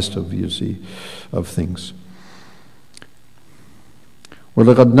highest of, you see, of things.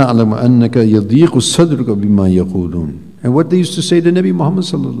 وَلَقَدْ نَعْلَمُ أَنَّكَ يَضِيقُ صَدْرُكَ بِمَا يَقُولُونَ. And what they used to say to Nabi Muhammad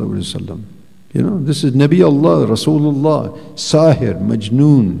sallallahu alaihi wasallam, you know, this is Nabi Allah, Rasulullah, Sahir,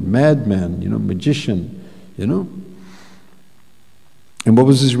 Majnoon, madman, you know, magician, you know. And what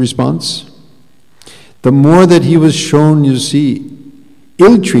was his response? The more that he was shown, you see,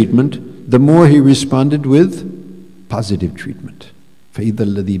 ill treatment, the more he responded with positive treatment. فَإِذَا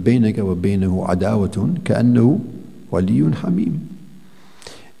الَّذِي بَيْنَكَ وَبَيْنَهُ عَدَاوَةٌ كَأَنَّهُ وَلِيٌّ حَمِيمٌ.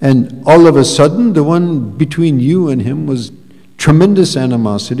 And all of a sudden, the one between you and him was tremendous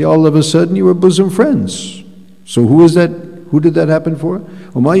animosity. All of a sudden, you were bosom friends. So who is that? Who did that happen for?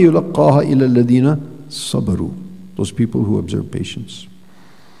 وَمَا يُلَقَّاهَا إِلَّا الَّذِينَ صَبَرُوا. Those people who observe patience.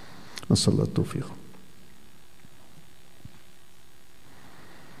 نسأل الله التوفيق.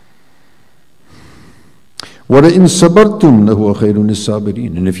 وَلَئِن صَبَرْتُمْ لَهُوَ خَيْرٌ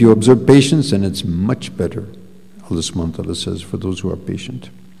لِلصَّابِرِينَ. And if you observe patience, then it's much better. Allah subhanahu wa ta'ala says, for those who are patient.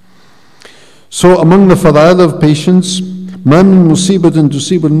 So among the fadail of patience, مَا مِن مُصِيبَةٍ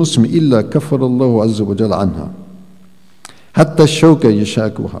تُصِيبُ الْمُسْلِمِ إِلَّا كَفَّرَ اللَّهُ عَزَّ وَجَلَ عَنْهَا حَتَّى الشَّوْكَ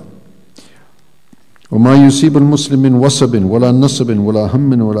يَشَاكُهَا وَمَا يُصِيبُ الْمُسْلِمِ مِنْ وَصَبٍ وَلَا نَصَبٍ وَلَا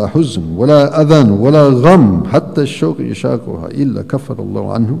هَمٍّ وَلَا حُزْنٍ وَلَا أَذًى وَلَا غَمٍّ حَتَّى الشَّوْكَ يَشَاكُهَا إِلَّا كَفَّرَ اللَّهُ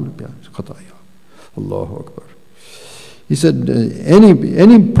عَنْهُ خَطَايَاهُ. Allahu Akbar. He said,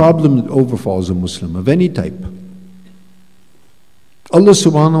 any problem that overfalls a Muslim of any type, Allah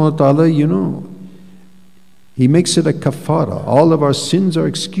subhanahu wa ta'ala, you know, He makes it a kafara. All of our sins are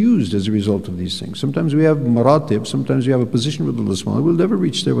excused as a result of these things. Sometimes we have maratib, sometimes we have a position with Allah subhanahu wa ta'ala. We'll never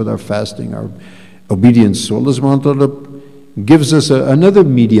reach there with our fasting, our obedience. So Allah subhanahu wa ta'ala gives us another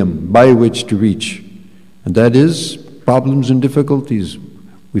medium by which to reach. And that is problems and difficulties.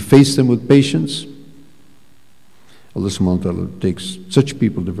 We face them with patience. Allah subhanahu wa ta'ala takes such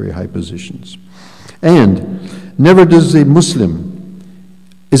people to very high positions. And never does a Muslim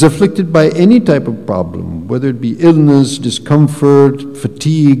is afflicted by any type of problem, whether it be illness, discomfort,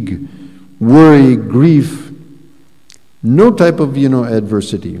 fatigue, worry, grief, no type of,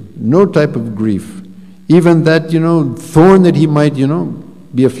 adversity, no type of grief, even that, thorn that he might,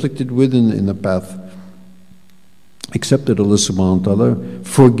 be afflicted with in the path, except that Allah subhanahu wa ta'ala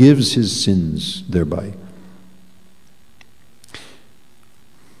forgives his sins thereby.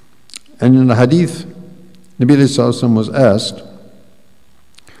 And in the hadith, Nabi sallallahu alaihi wasallam was asked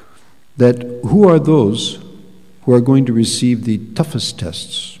that who are those who are going to receive the toughest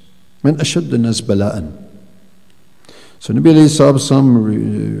tests? Man ashadda nas bala'an. So Nabi sallallahu alaihi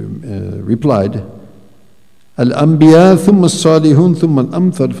wasallam replied, Al-anbiya thumma as-salihun thumma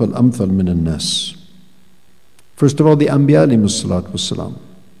al-amthal fal-amthal min al-nas. First of all, the anbiya alayhimu salatu wassalam.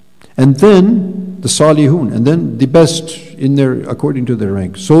 And then the salihun, and then the best in their, according to their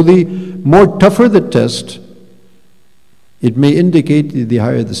rank. So the more tougher the test, it may indicate the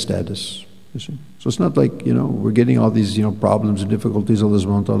higher the status. You see? So it's not like, we're getting all these, problems and difficulties. Allah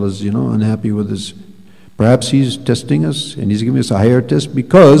subhanahu wa ta'ala is, unhappy with us. Perhaps He's testing us and He's giving us a higher test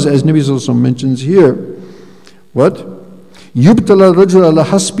because, as Nabi also mentions here, what? Yubtala rajul ala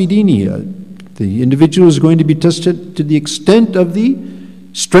hasbi dinihi. The individual is going to be tested to the extent of the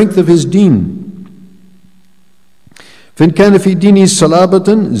strength of his deen. فَإِنْ كَانَ فِي دِينِهِ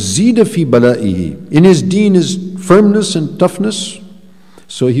صَلَابَةً زِيدَ فِي بَلَائِهِ. In his deen is firmness and toughness,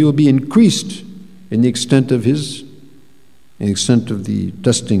 so he will be increased in the extent of the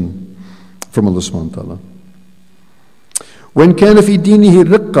testing from Allah subhanahu wa ta'ala. وَإِنْ كَانَ فِي دِينِهِ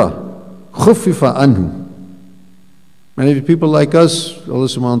رِقَّةً خُفِّفَ عَنْهُ. And if people like us, Allah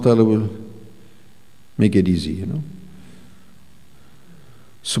subhanahu wa ta'ala will make it easy,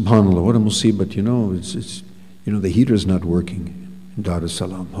 Subhanallah, what a musibat, it's the heater is not working in Dar es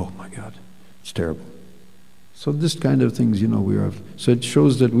Salaam. Oh my God, it's terrible. So this kind of things, we are. So it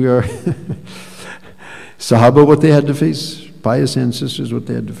shows that we are Sahaba, what they had to face, pious ancestors, what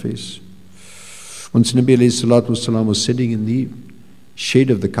they had to face. Once Nabi alayhi salatu wasalam was sitting in the shade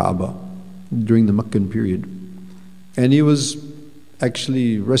of the Kaaba during the Meccan period, and he was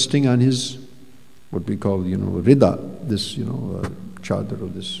actually resting on his, what we call, rida, this, chadar, or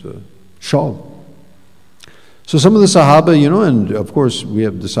this shawl. So some of the Sahaba, and of course we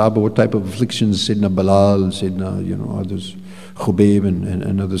have the Sahaba, what type of afflictions, Sayyidina Bilal, Sayyidina, others, Khubayb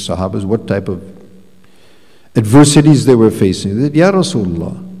and other Sahabas, what type of adversities they were facing. They said, Ya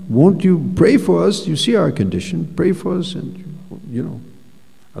Rasulullah, won't you pray for us? You see our condition, pray for us, and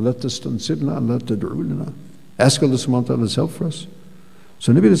Allah tastansirna, Allah tad'ulana. Ask Allah subhanahu wa ta'ala's help for us.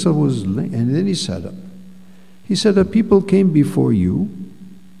 So Nabi was laying, and then he sat up. He said that people came before you,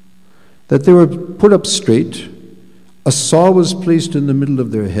 that they were put up straight, a saw was placed in the middle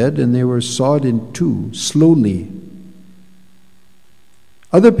of their head, and they were sawed in two, slowly.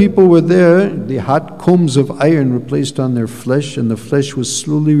 Other people were there, the hot combs of iron were placed on their flesh, and the flesh was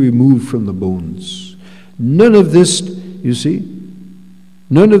slowly removed from the bones. None of this, you see,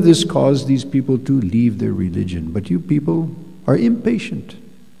 none of this caused these people to leave their religion. But you people are impatient.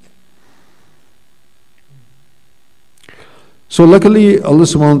 So luckily, Allah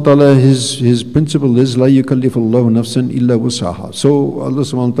subhanahu wa ta'ala, his principle is, La yukallifullahu nafsan illa wusaha. So Allah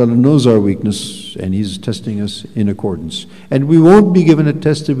subhanahu wa ta'ala knows our weakness, and He's testing us in accordance. And we won't be given a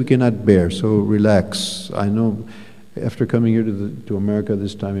test that we cannot bear, so relax. I know after coming here to America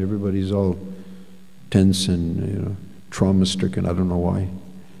this time, everybody's all tense and trauma-stricken. I don't know why.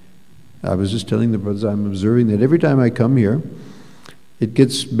 I was just telling the brothers, I'm observing that every time I come here, it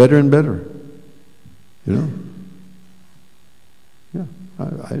gets better and better. Yeah,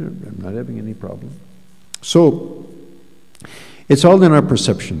 I'm not having any problem. So, it's all in our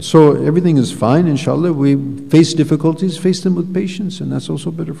perception. So, everything is fine, inshallah. We face difficulties, face them with patience, and that's also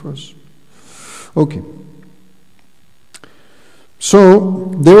better for us. Okay.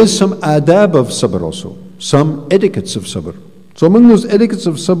 So, there is some adab of sabr also, some etiquettes of sabr. So, among those etiquettes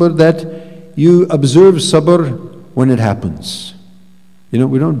of sabr, that you observe sabr when it happens. We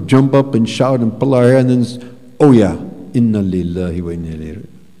don't jump up and shout and pull our hair and then, oh yeah, inna lillahi wa inna ilayhi.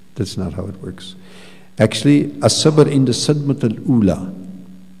 That's not how it works. Actually, as-sabr in the sadmat al-ula,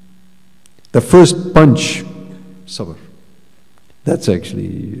 the first punch, sabr. That's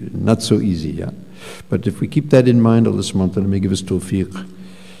actually not so easy, yeah. But if we keep that in mind, Allah subhanahu wa ta'ala may give us tawfiq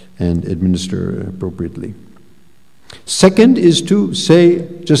and administer appropriately. Second is to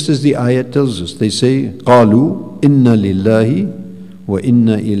say, just as the ayat tells us, they say, قَالُوا إِنَّا لِلَّهِ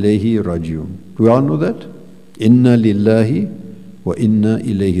وَإِنَّا إِلَيْهِ رَاجِعُونَ. Do we all know that? Inna lillahi wa inna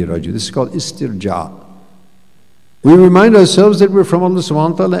ilayhi raji'un. This is called istirja'. We remind ourselves that we're from Allah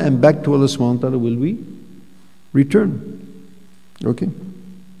subhanahu wa ta'ala, and back to Allah subhanahu wa ta'ala will we return. Okay?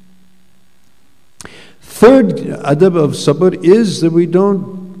 Third adab of sabr is that we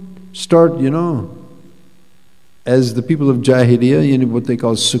don't start, as the people of Jahiliyyah, what they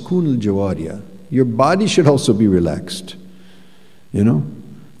call sukoon al-jawariya. Your body should also be relaxed.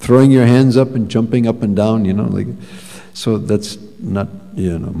 Throwing your hands up and jumping up and down, so that's not,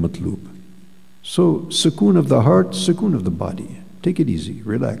 matloob. So, sukoon of the heart, sukoon of the body. Take it easy,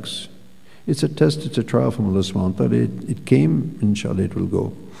 relax. It's a test, it's a trial from Allah subhanahu wa ta'ala. It came, inshallah it will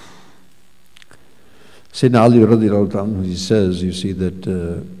go. Sayyidina Ali radiallahu anhu, he says, you see that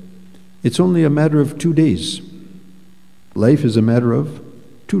it's only a matter of 2 days. Life is a matter of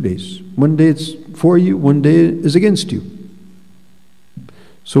 2 days. One day it's for you, one day is against you.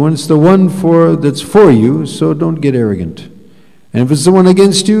 So when it's the one that's for you, so don't get arrogant. And if it's the one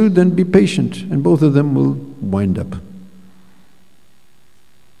against you, then be patient, and both of them will wind up.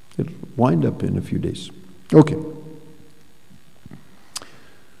 It'll wind up in a few days. Okay.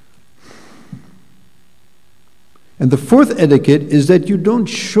 And the fourth etiquette is that you don't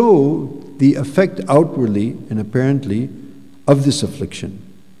show the effect outwardly and apparently of this affliction.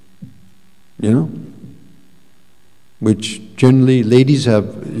 Which generally ladies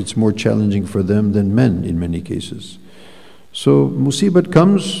have, it's more challenging for them than men in many cases. So musibat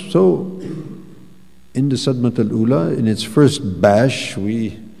comes, so in the sadmat al-ula, in its first bash,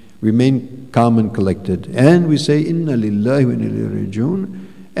 we remain calm and collected. And we say, inna lillahi wa inna ilayhi raji'un,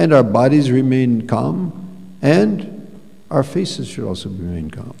 and our bodies remain calm, and our faces should also remain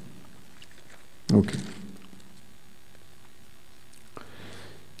calm. Okay.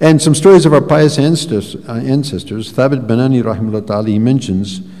 And some stories of our pious ancestors. Thabit Banani rahimahullah ta'ala, he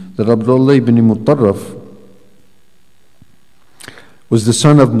mentions that Abdullah ibn Mutarraf was the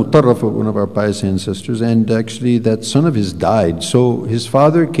son of Mutarraf, one of our pious ancestors, and actually that son of his died. So his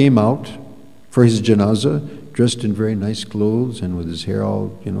father came out for his janazah, dressed in very nice clothes and with his hair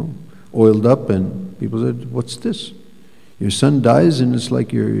all, oiled up, and people said, what's this? Your son dies and it's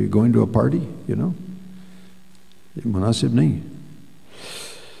like you're going to a party, Munasib nahi.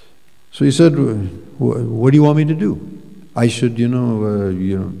 So he said, what do you want me to do? I should,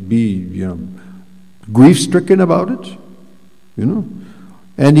 be, grief-stricken about it,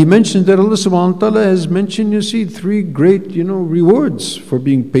 And he mentioned that Allah subhanahu wa ta'ala has mentioned, you see, 3 great, rewards for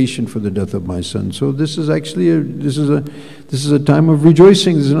being patient for the death of my son. So this is actually this is a time of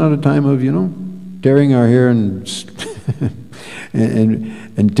rejoicing. This is not a time of, tearing our hair and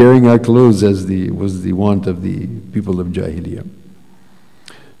and tearing our clothes as was the want of the people of Jahiliyyah.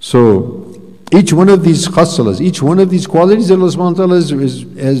 So each one of these khasalas, each one of these qualities that Allah subhanahu wa ta'ala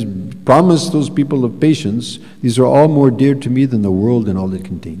has promised those people of patience, these are all more dear to me than the world and all it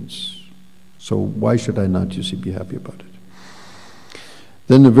contains. So why should I not, be happy about it?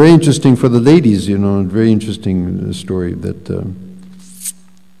 Then very interesting for the ladies, very interesting story that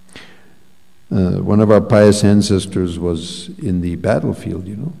one of our pious ancestors was in the battlefield,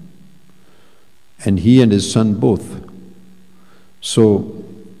 and he and his son both. So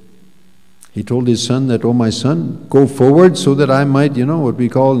he told his son that, oh my son, go forward so that I might, what we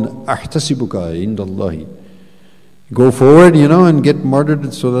call ahtasibuka indallahi. Go forward, and get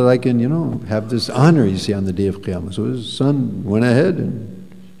martyred so that I can, have this honor, on the day of Qiyamah. So his son went ahead and,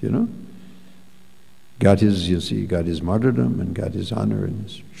 got his martyrdom and got his honor and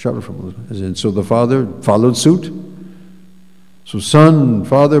his sharaf from Allah. And so the father followed suit. So son,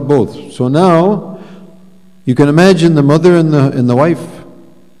 father, both. So now, you can imagine the mother and the wife.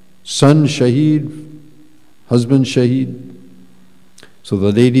 Son shaheed, husband shaheed. So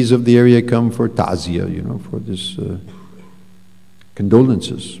the ladies of the area come for ta'ziyah, for this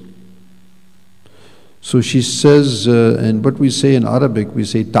condolences. So she says, and what we say in Arabic, we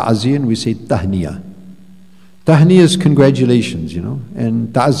say ta'ziyah and we say tahniya. Tahniya is congratulations,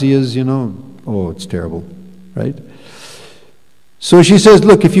 and ta'ziyah is, oh, it's terrible, right? So she says,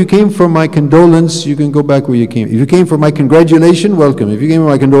 look, if you came for my condolence, you can go back where you came. If you came for my congratulation, welcome. If you came for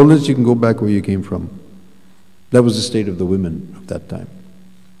my condolence, you can go back where you came from. That was the state of the women of that time.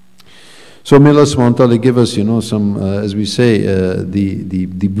 So may Allah subhanahu wa ta'ala give us, some, as we say,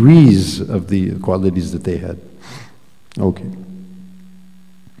 the breeze of the qualities that they had. Okay.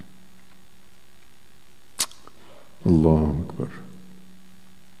 Allahu Akbar.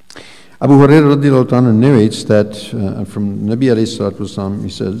 Abu Hurairah radiallahu ta'ala narrates that from Nabi alayhi salatu wasalam, he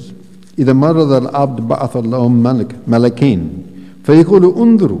says, إِذَا مَرَضَ الْعَبْدُ بَعَثَ اللَّهُ مَلَكَيْنِ فَيَقُولُ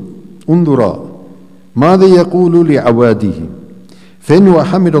انظُرَا ماذا يقول لعواده فإن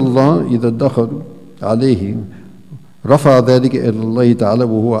حمد الله إذا دخلوا عليه رفع ذلك إلى الله تعالى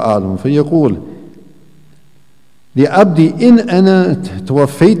وهو أعلم فيقول لعبدي إن أنا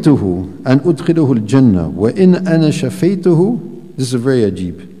توفيته أن أدخله الجنة وإن أنا شفيته. This is very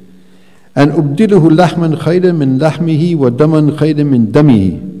ajib. أن أبدله لحما خيرا من لحمه ودما خيرا من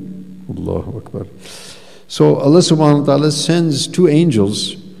دمه. Allahu Akbar. So Allah subhanahu wa ta'ala sends 2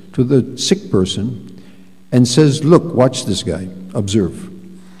 angels to the sick person and says, look, watch this guy, observe.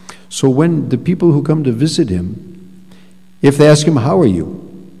 So when the people who come to visit him, if they ask him, how are you?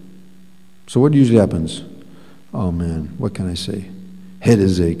 So what usually happens? Oh man, what can I say? Head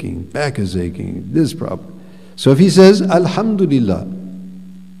is aching, back is aching, this problem. So if he says, Alhamdulillah,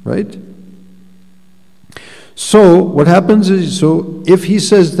 right? So what happens is, so if he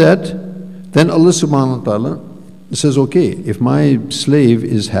says that, then Allah subhanahu wa ta'ala says, okay, if my slave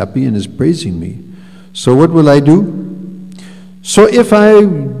is happy and is praising me, so what will I do? So if I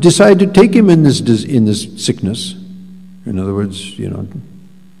decide to take him in this sickness, in other words,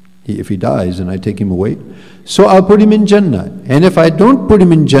 if he dies and I take him away, so I'll put him in Jannah. And if I don't put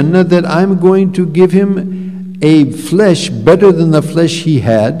him in Jannah, then I'm going to give him a flesh better than the flesh he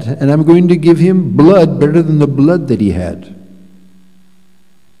had, and I'm going to give him blood better than the blood that he had.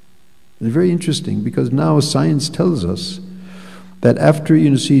 It's very interesting, because now science tells us that after,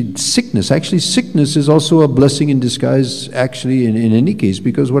 sickness, actually sickness is also a blessing in disguise, actually, in any case,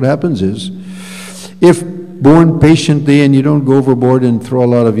 because what happens is, if born patiently and you don't go overboard and throw a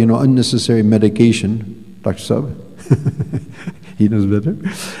lot of, unnecessary medication, Dr. Saab, he knows better.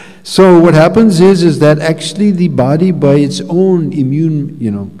 So what happens is that actually the body, by its own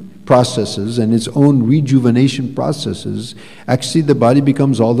immune, processes and its own rejuvenation processes, actually the body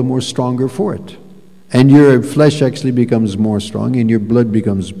becomes all the more stronger for it. And your flesh actually becomes more strong, and your blood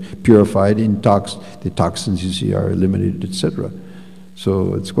becomes purified, the toxins you see are eliminated, etc.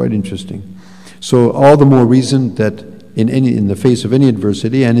 So it's quite interesting. So all the more reason that in the face of any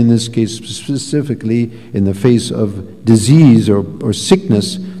adversity, and in this case specifically in the face of disease or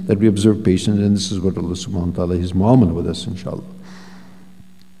sickness, that we observe patience, and this is what Allah subhanahu wa ta'ala is mu'amala with us, inshallah.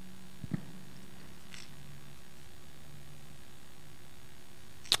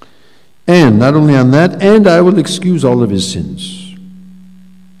 And not only on that, and I will excuse all of his sins.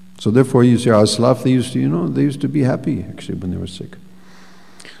 So therefore, you see, our Salaf, they used to be happy actually when they were sick.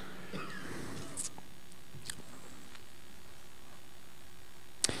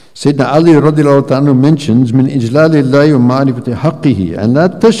 Sayyidina Ali radiallahu ta'ala mentions, من إجلال الله ومعرفة حقه أن لا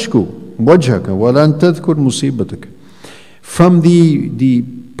تشكو وجهك ولا أن تذكر مصيبتك. From the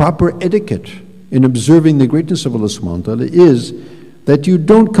proper etiquette in observing the greatness of Allah subhanahu wa ta'ala is that you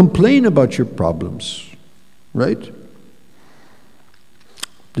don't complain about your problems, right?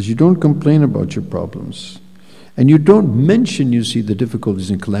 That you don't complain about your problems. And you don't mention, you see, the difficulties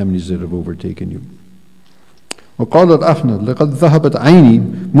and calamities that have overtaken you. وقال الأحنف لقد ذهبت عيني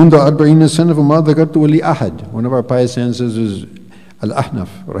منذ 40 سنة فما ذكرت لأحد. One of our pious ancestors,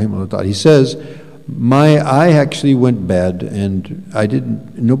 Al-Ahnaf, rahimahullah ta'ala, he says, my eye actually went bad and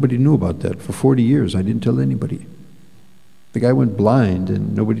nobody knew about that. For 40 years, I didn't tell anybody. The guy went blind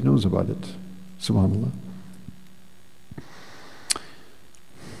and nobody knows about it. Subhanallah.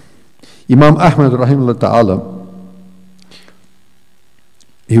 Imam Ahmad, rahimahullah ta'ala,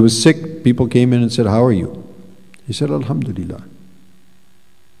 he was sick. People came in and said, how are you? He said, Alhamdulillah.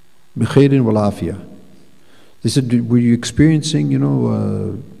 Bi khairin wal afiyah. They said, were you experiencing,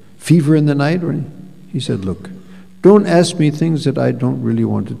 fever in the night? He said, look, don't ask me things that I don't really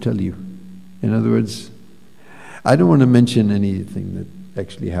want to tell you. In other words, I don't want to mention anything that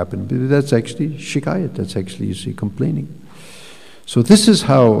actually happened. But that's actually shikayat. That's actually, you see, complaining. So this is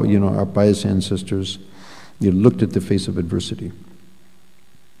how, our pious ancestors looked at the face of adversity.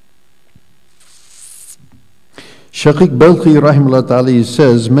 Shaykh Balkhi rahimahullah ta'ala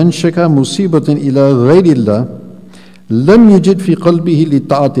says, من شكا مصيبة إلى غير الله لم يجد في قلبه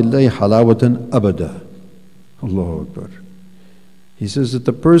لطاعة الله حلاوة أبدا. Allahu Akbar. He says that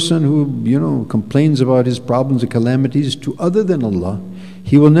the person who, complains about his problems and calamities to other than Allah,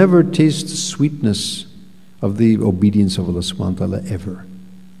 he will never taste the sweetness of the obedience of Allah subhanahu wa ta'ala ever.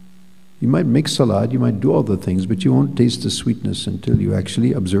 You might make salat, you might do all the things, but you won't taste the sweetness until you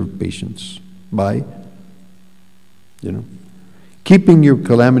actually observe patience by keeping your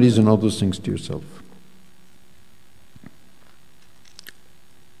calamities and all those things to yourself.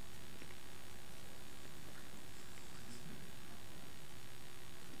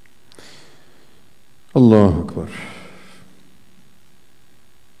 Allahu Akbar.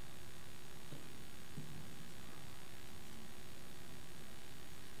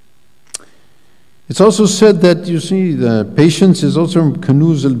 It's also said that, you see, the patience is also from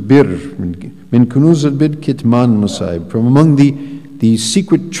kunuz al-bir, min kunuz al-bir kitman masaib. From among the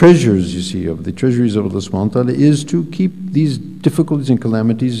secret treasures, you see, of the treasuries of Allah subhanahu wa ta'ala is to keep these difficulties and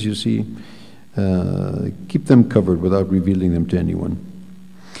calamities, you see, keep them covered without revealing them to anyone.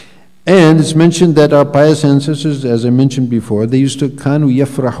 And it's mentioned that our pious ancestors, as I mentioned before, they used to kanu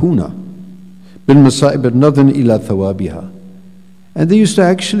yafrahuna bil masaib nadhan ila thawabiha. And they used to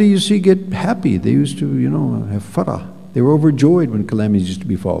actually, you see, get happy. They used to, have farah. They were overjoyed when calamities used to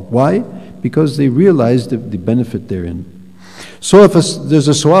befall. Why? Because they realized the benefit therein. So if there's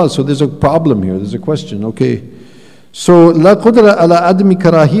a su'al, so there's a problem here, there's a question, okay. So, la qudra ala admi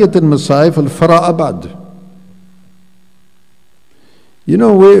karahiyat al-masaif al-farah abad.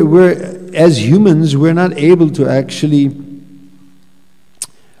 We're as humans, we're not able to actually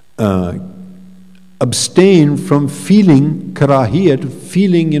abstain from feeling karahiyat,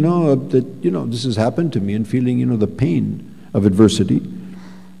 feeling, that, this has happened to me, and feeling, the pain of adversity.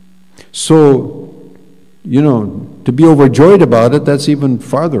 So, to be overjoyed about it, that's even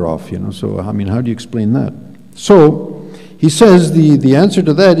farther off, So, how do you explain that? So, he says the answer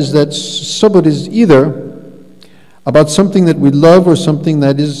to that is that sabr is either about something that we love or something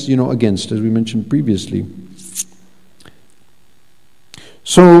that is, against, as we mentioned previously.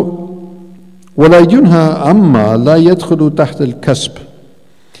 So, وَلَا يُنْهَى عَمَّا لَا يَدْخُلُ تَحْتَ الْكَسْبِ.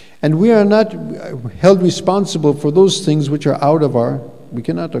 And we are not held responsible for those things which are out of we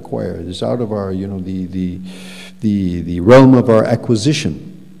cannot acquire. It's out of our, the realm of our acquisition.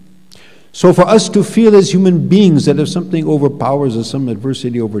 So for us to feel as human beings that if something overpowers us, some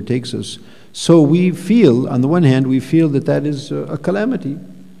adversity overtakes us, so we feel, on the one hand, we feel that is a calamity.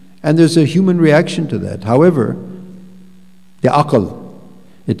 And there's a human reaction to that. However, the aql,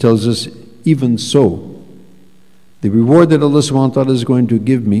 it tells us, even so, the reward that Allah subhanahu wa ta'ala is going to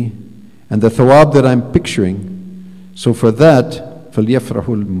give me, and the thawab that I'm picturing, so for that, فَلْيَفْرَحُ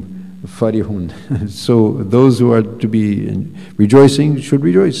الْفَارِحُونَ. So those who are to be rejoicing should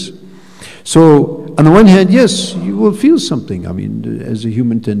rejoice. So, on the one hand, yes, you will feel something, as a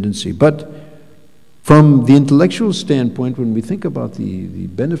human tendency, but from the intellectual standpoint, when we think about the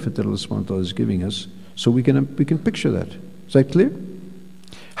benefit that Allah subhanahu wa ta'ala is giving us, so we can picture that. Is that clear?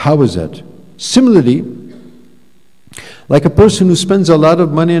 How is that? Similarly, like a person who spends a lot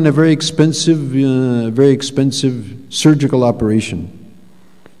of money on a very expensive surgical operation.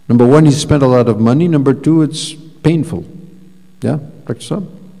 Number one, he spent a lot of money. Number two, it's painful. Yeah, Dr. Saab?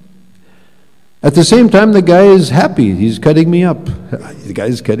 At the same time, the guy is happy. He's cutting me up. The guy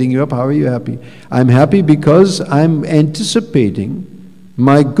is cutting you up. How are you happy? I'm happy because I'm anticipating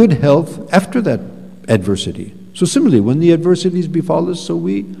my good health after that adversity. So similarly, when the adversities befall us, so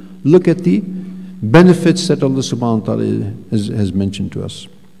we look at the benefits that Allah subhanahu wa ta'ala has mentioned to us.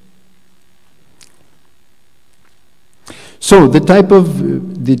 So the type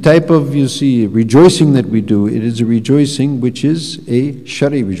of you see rejoicing that we do, it is a rejoicing which is a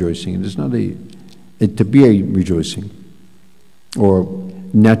shari rejoicing. It is not a tabi'i rejoicing or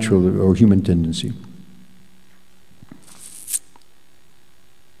natural or human tendency.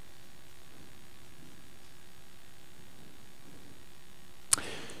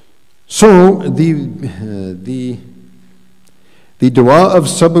 So the dua of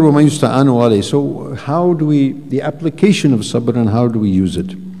sabr wa ma yusta'anu alayh. So how do we, the application of sabr and how do we use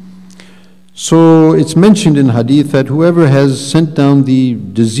it? So it's mentioned in hadith that whoever has sent down the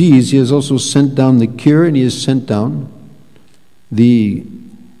disease, he has also sent down the cure and he has sent down the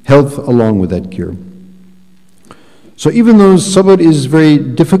health along with that cure. So even though sabr is very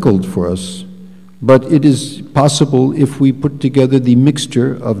difficult for us, but it is possible if we put together the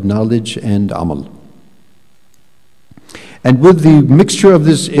mixture of knowledge and amal. And with the mixture of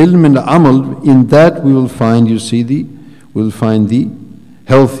this ilm and amal, in that we will find, you see, we'll find the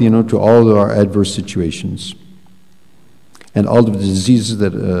health, to all of our adverse situations. And all of the diseases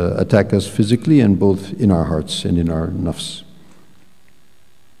that attack us physically and both in our hearts and in our nafs.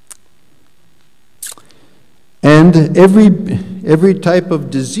 And every type of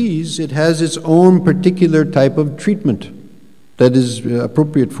disease, it has its own particular type of treatment that is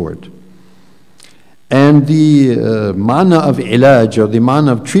appropriate for it. And the mana of ilaj, or the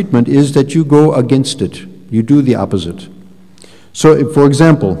mana of treatment, is that you go against it. You do the opposite. So, if, for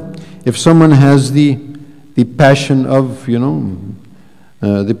example, if someone has the passion of,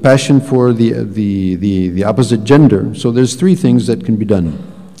 the passion for the opposite gender, so there's three things that can be done.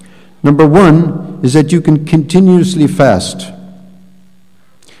 Number one is that you can continuously fast,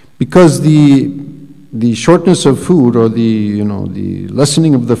 because the shortness of food, or the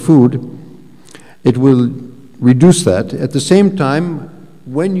lessening of the food, it will reduce that. At the same time,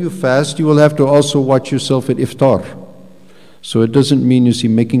 when you fast, you will have to also watch yourself at iftar. So it doesn't mean, you see,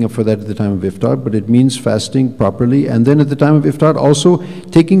 making up for that at the time of iftar, but it means fasting properly, and then at the time of iftar also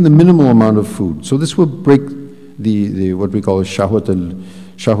taking the minimal amount of food. So this will break the what we call shahwat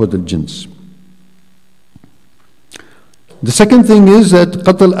al-jins. The second thing is that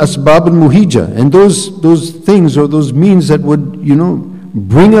qatl asbab al-muhija, and those things or those means that would,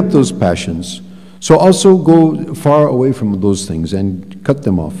 bring up those passions. So also go far away from those things and cut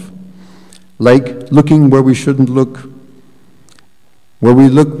them off. Like looking where we shouldn't look, where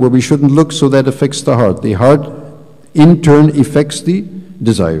we shouldn't look, so that affects the heart. The heart in turn affects the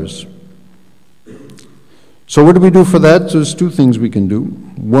desires. So what do we do for that? So there's two things we can do.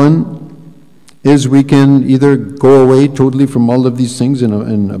 One is we can either go away totally from all of these things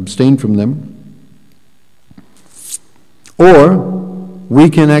and abstain from them, or we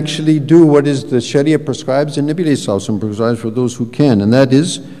can actually do what is the Sharia prescribes and Nabi Sallallahu prescribes for those who can, and that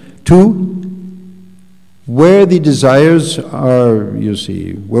is to, where the desires are, you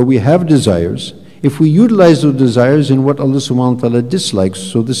see, where we have desires, if we utilize those desires in what Allah subhanahu wa ta'ala dislikes,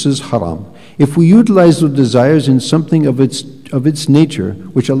 so this is haram. If we utilize those desires in something of its nature,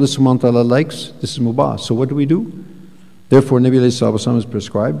 which Allah subhanahu wa ta'ala likes, this is mubah. So what do? Therefore, Nabi Sallallahu has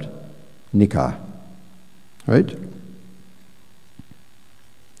prescribed nikah. Right?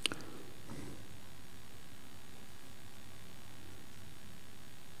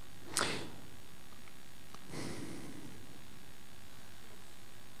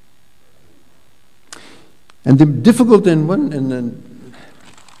 And the difficult and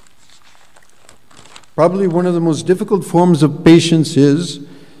probably one of the most difficult forms of patience is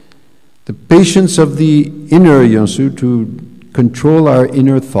the patience of the inner yasu, to control our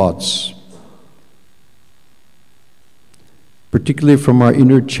inner thoughts, particularly from our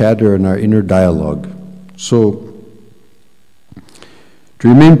inner chatter and our inner dialogue. So to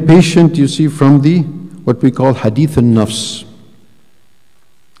remain patient, you see, from the what we call hadith an-nafs.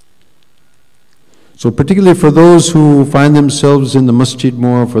 So particularly for those who find themselves in the masjid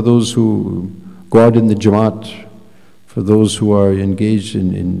more, for those who go out in the jamaat, for those who are engaged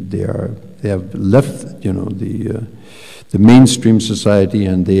they have left, the mainstream society,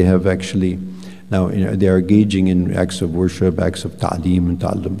 and they have actually now they are engaging in acts of worship, acts of ta'aleem and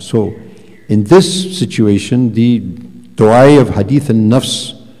ta'allum. So in this situation, the dua of hadith and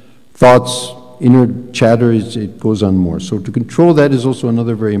nafs, thoughts, inner chatter, it goes on more. So to control that is also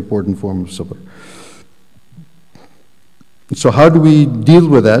another very important form of sabr. So how do we deal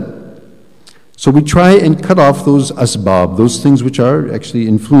with that? So we try and cut off those asbab, those things which are actually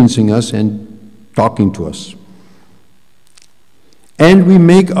influencing us and talking to us. And we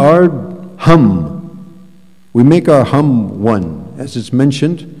make our hum one. As it's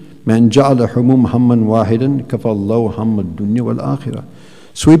mentioned, Man ja'ala humum hamman wahidan kafallahu hammad dunya wal akhirah.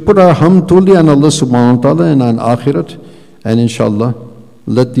 So we put our hum totally on Allah subhanahu wa ta'ala and on akhirat, and inshallah,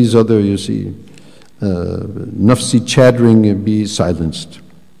 let these other, nafsi chattering be silenced.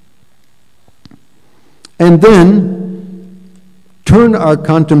 And then turn our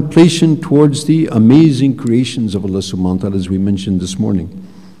contemplation towards the amazing creations of Allah subhanahu wa ta'ala, as we mentioned this morning.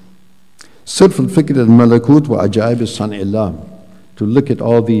 Sarf al-fikr al-malakut wa ajaib al-san'illah. To look at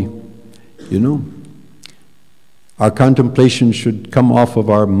all the, our contemplation should come off of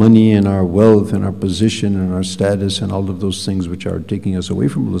our money and our wealth and our position and our status and all of those things which are taking us away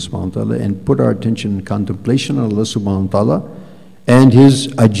from Allah subhanahu wa ta'ala, and put our attention and contemplation on Allah subhanahu wa ta'ala and His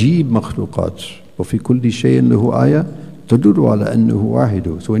ajib makhluqat. وَفِي كُلِّ شَيْءٍ لَهُ آيَةٌ تَدُلُّ عَلَى أَنَّهُ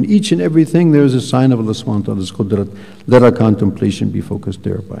وَاحِدٌ. So in each and everything there is a sign of Allah subhanahu wa ta'ala's qudrat. Let our contemplation be focused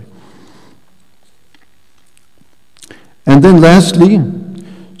thereby. And then lastly,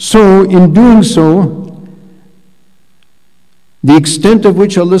 so in doing so, the extent of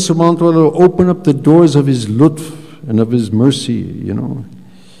which Allah subhanahu wa ta'ala will open up the doors of His lutf and of His mercy,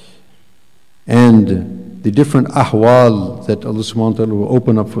 and the different ahwal that Allah subhanahu wa ta'ala will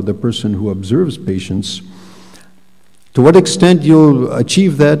open up for the person who observes patience. To what extent you'll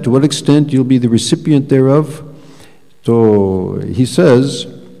achieve that, to what extent you'll be the recipient thereof. So he says,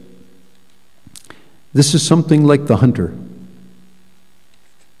 this is something like the hunter.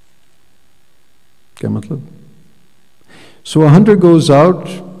 So a hunter goes out,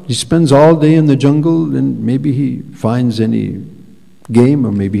 he spends all day in the jungle, and maybe he finds any game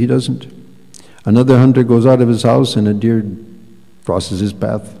or maybe he doesn't. Another hunter goes out of his house and a deer crosses his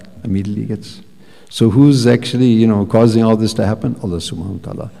path, immediately gets. So who's actually, causing all this to happen? Allah subhanahu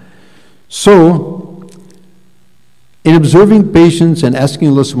wa ta'ala. So, in observing patience and asking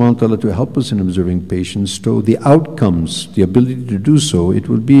Allah subhanahu wa ta'ala to help us in observing patience, so the outcomes, the ability to do so, it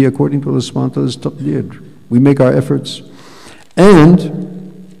will be according to Allah subhanahu wa ta'ala's taqdeer. We make our efforts. And,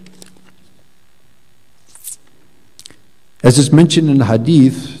 as is mentioned in the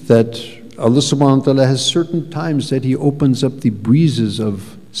hadith, that Allah subhanahu wa ta'ala has certain times that He opens up the breezes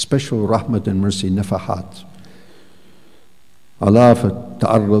of special rahmat and mercy, nafahat. Allah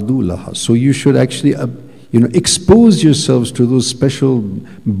ta'arradu laha. So you should actually, expose yourselves to those special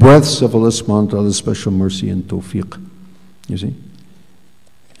breaths of Allah subhanahu wa ta'ala's special mercy and tawfiq. You see?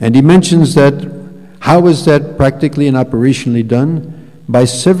 And He mentions that, how is that practically and operationally done? By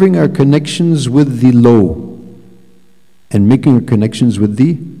severing our connections with the low and making our connections with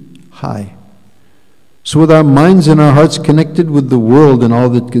the high. So with our minds and our hearts connected with the world and all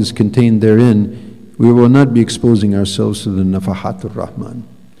that is contained therein, we will not be exposing ourselves to the nafahat rahman.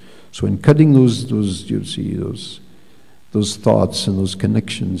 So in cutting those thoughts and those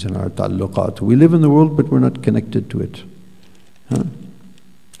connections in our ta'alluqat, we live in the world but we're not connected to it.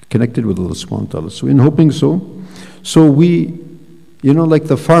 Connected with Allah subhanahu wa ta'ala. So in hoping so we, like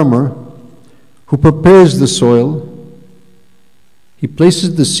the farmer who prepares the soil, he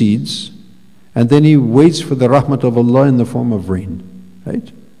places the seeds, and then he waits for the rahmat of Allah in the form of rain,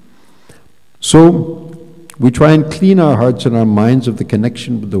 right? So we try and clean our hearts and our minds of the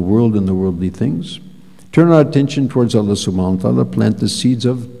connection with the world and the worldly things. Turn our attention towards Allah subhanahu wa ta'ala, plant the seeds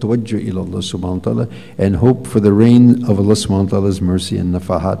of tawajjuh ila Allah subhanahu wa ta'ala, and hope for the rain of Allah subhanahu wa ta'ala's mercy and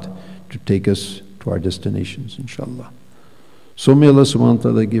nafahat to take us to our destinations, inshallah. So may Allah subhanahu wa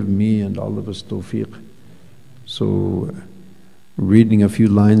ta'ala give me and all of us tawfiq. So reading a few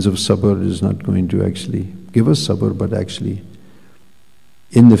lines of sabr is not going to actually give us sabr, but actually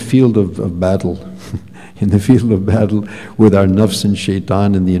in the field of battle, in the field of battle with our nafs and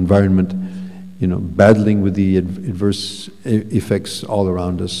shaitan and the environment, battling with the adverse effects all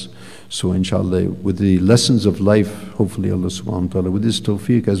around us. So inshallah, with the lessons of life, hopefully Allah subhanahu wa ta'ala, with His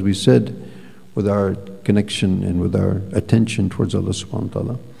tawfiq, as we said, with our connection and with our attention towards Allah subhanahu wa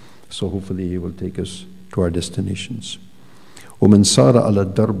ta'ala, so hopefully He will take us to our destinations. وَمَنْ سَارَ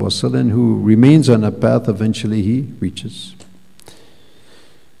عَلَى الدَّرْبِ وَصَلًا, and who remains on a path, eventually he reaches.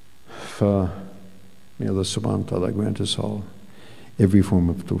 May Allah subhanahu wa ta'ala grant us all every form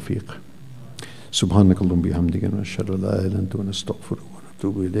of tawfiq. سبحانك اللهم بحمدك نشهد أن لا إله إلا أنت ونستغفرك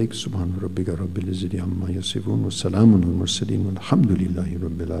ونتوب إليك سبحان ربك رب العزة عما يصفون والسلام على المرسلين والحمد لله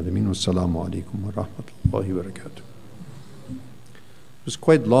رب العالمين والسلام عليكم ورحمة الله وبركاته. It was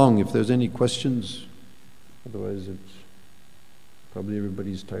quite long. If there's any questions, otherwise it's probably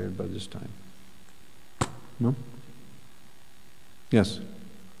everybody's tired by this time. No? Yes.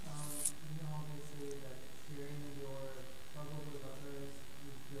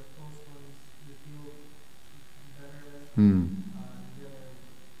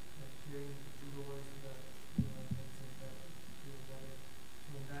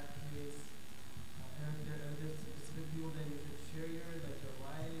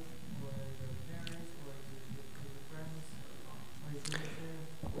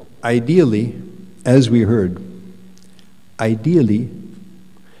 ideally, as we heard, ideally,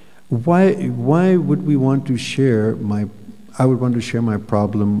 why would we want to share I would want to share my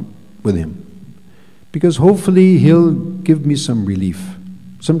problem with him? Because hopefully he'll give me some relief.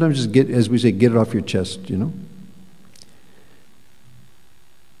 Sometimes just get, as we say, get it off your chest, you know.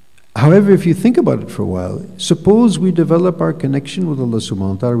 However, if you think about it for a while, suppose we develop our connection with Allah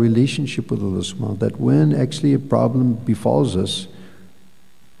subhanahu wa ta'ala, our relationship with Allah subhanahu wa ta'ala, that when actually a problem befalls us,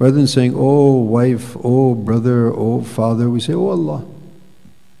 rather than saying, oh wife, oh brother, oh father, we say, oh Allah.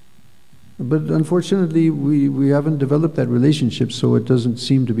 But unfortunately, we haven't developed that relationship, so it doesn't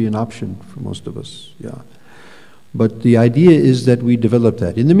seem to be an option for most of us. Yeah. But the idea is that we develop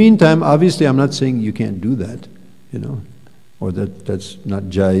that. In the meantime, obviously, I'm not saying you can't do that, you know, or that's not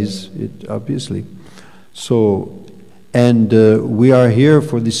jaiz, obviously. So, and we are here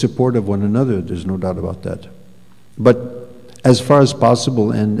for the support of one another, there's no doubt about that. But as far as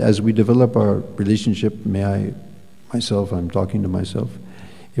possible, and as we develop our relationship, I'm talking to myself,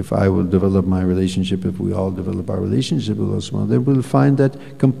 if I will develop my relationship, if we all develop our relationship with Allah, then we'll find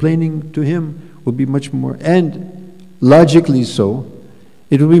that complaining to Him will be much more, and logically so,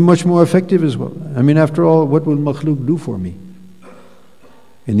 it will be much more effective as well. I mean, after all, what will makhluk do for me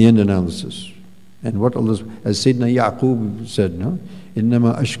in the end analysis? And what Allah, as Sayyidina Yaqub said, no?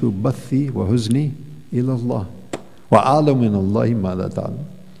 إِنَّمَا أَشْكُ بَثِّي وَحُزْنِي إِلَى اللَّهِ وَأَعْلَمُ مِنَ اللَّهِ مَا لَا تَعْلَمُ.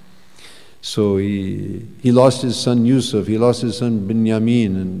 So he lost his son Yusuf, he lost his son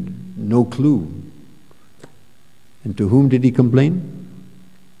Binyamin, and no clue. And to whom did he complain?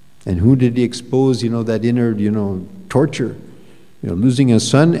 And who did he expose, that inner, torture, losing a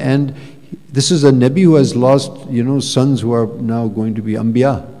son? And this is a Nabi who has lost, sons who are now going to be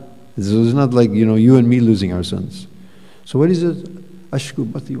Anbiya. This is not like, you and me losing our sons. So what is it?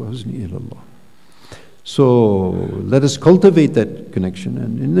 Ashku bati wa huzni ilallah. So let us cultivate that connection,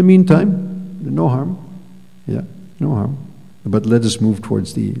 and in the meantime, no harm. Yeah, no harm. But let us move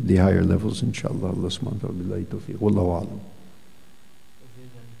towards the higher levels, inshallah. Allah subhanahu wa ta'ala, billahi tawfiq. Wallahu a'lam.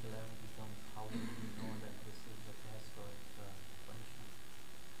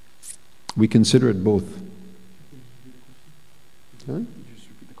 We consider it both.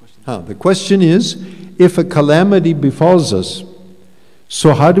 Huh? The question is, if a calamity befalls us,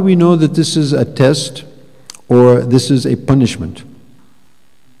 so how do we know that this is a test or this is a punishment?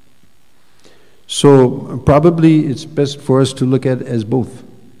 So probably it's best for us to look at it as both.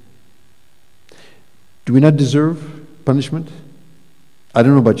 Do we not deserve punishment? I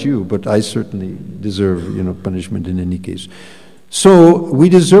don't know about you, but I certainly deserve, punishment in any case. So we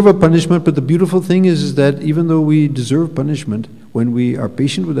deserve a punishment, but the beautiful thing is that even though we deserve punishment, when we are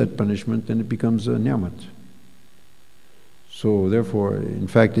patient with that punishment, then it becomes a ni'mat. So therefore, in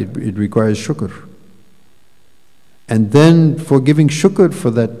fact, it requires shukr. And then for giving shukr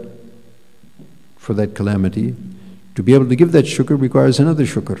for that calamity, to be able to give that shukr requires another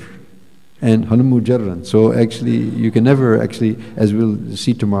shukr. And hanum mujarran. So actually, you can never actually, as we'll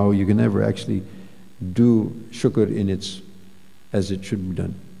see tomorrow, you can never actually do shukr as it should be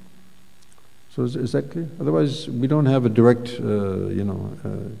done. So is that clear? Otherwise, we don't have a direct,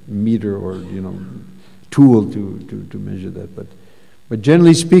 meter or, tool to measure that. But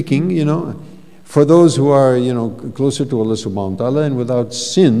generally speaking, for those who are, closer to Allah subhanahu wa ta'ala and without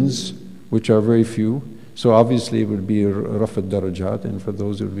sins, which are very few, so obviously it would be raf al-darajat, and for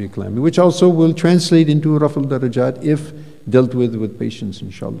those it would be a calamity, which also will translate into raf al-darajat if dealt with patience,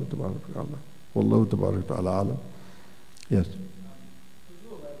 inshallah. Wallahu tabarak ta'ala alam. Yes.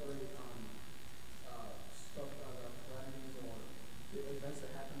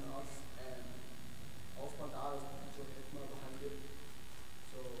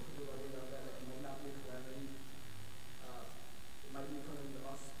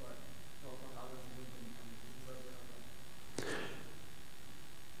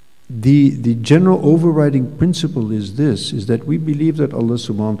 The general overriding principle is this, is that we believe that Allah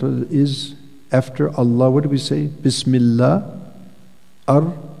subhanahu wa ta'ala is, after Allah, what do we say? Bismillah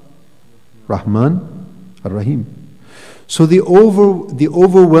ar-Rahman ar-Rahim. So the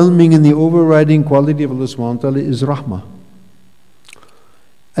overwhelming and the overriding quality of Allah subhanahu wa ta'ala is Rahmah.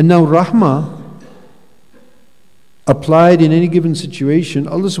 And now Rahmah, applied in any given situation,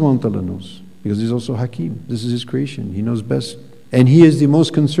 Allah subhanahu wa ta'ala knows. Because He's also Hakim. This is His creation. He knows best. And He is the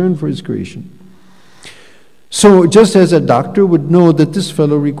most concerned for His creation. So just as a doctor would know that this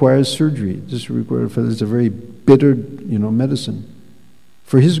fellow requires surgery, this fellow is a very bitter, medicine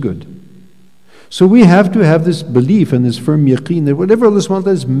for his good. So we have to have this belief and this firm yaqeen that whatever Allah subhanahu wa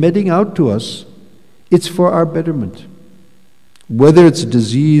ta'ala is meting out to us, it's for our betterment. Whether it's a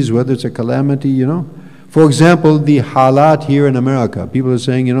disease, whether it's a calamity, For example, the halat here in America. People are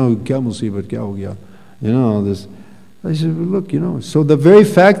saying, kya musibat, kya ho gaya? This. I said, well, look, so the very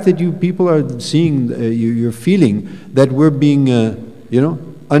fact that you people are seeing, you're feeling that we're being,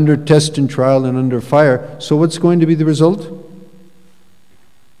 under test and trial and under fire, so what's going to be the result?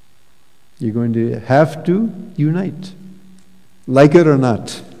 You're going to have to unite. Like it or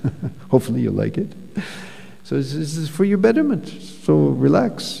not. Hopefully you like it. So this is for your betterment. So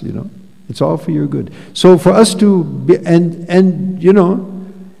relax, It's all for your good. So for us to be,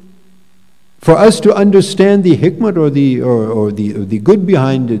 for us to understand the hikmah or the good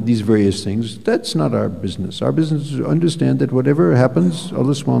behind these various things, that's not our business. Our business is to understand that whatever happens,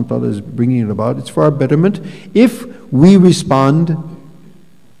 Allah subhanahu wa ta'ala is bringing it about. It's for our betterment if we respond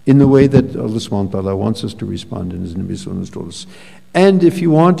in the way that Allah subhanahu wa ta'ala wants us to respond, and His Nabi sallallahu alaihi wasallam has told us. And if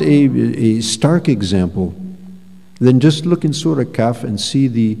you want a stark example, then just look in Surah Kahf and see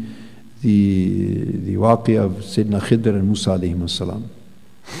the waqi of Sayyidina Khidr and Musa alayhim as-salam.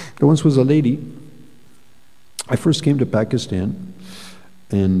 There once was a lady. I first came to Pakistan,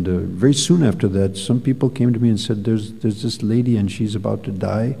 and very soon after that, some people came to me and said, there's this lady and she's about to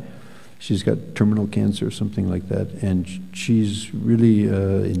die. She's got terminal cancer or something like that, and she's really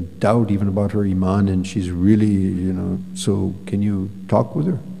in doubt even about her iman, and she's really, so can you talk with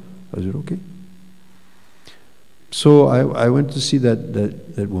her? I said, okay. So I went to see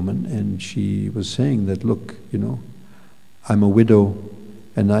that woman, and she was saying that, look, I'm a widow,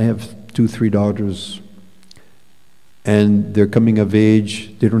 and I have 2-3 daughters, and they're coming of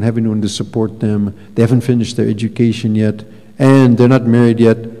age, they don't have anyone to support them, they haven't finished their education yet, and they're not married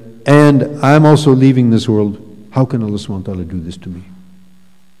yet, and I'm also leaving this world. How can Allah subhanahu wa ta'ala do this to me?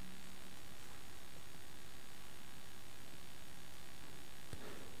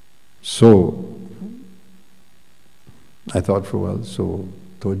 So, I thought for a while, so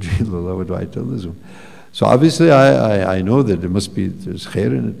Tawajjih, what do I tell this one? So obviously I know that there's khair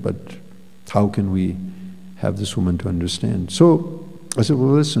in it, but how can we have this woman to understand? So I said,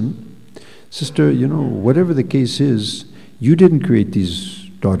 well, listen, sister, whatever the case is, you didn't create these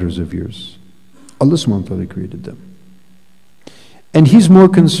daughters of yours. Allah subhanahu wa ta'ala created them. And He's more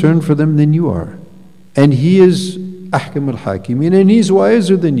concerned for them than you are. And He is Ahkam al-Hakimin, and He's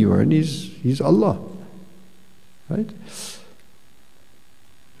wiser than you are, and He's Allah. Right?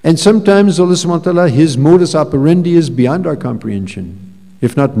 And sometimes Allah subhanahu wa ta'ala, His modus operandi is beyond our comprehension.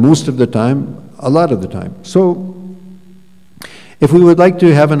 If not most of the time, a lot of the time. So, if we would like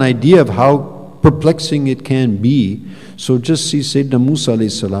to have an idea of how perplexing it can be, so just see Sayyidina Musa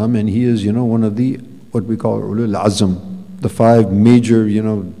alayhi salam, and he is, one of the, what we call Ulul Azam, the 5 major,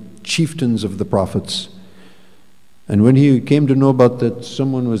 chieftains of the prophets. And when he came to know about that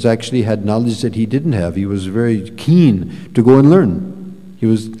someone had knowledge that he didn't have, he was very keen to go and learn. He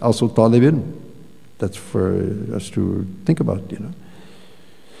was also talib ilm. That's for us to think about,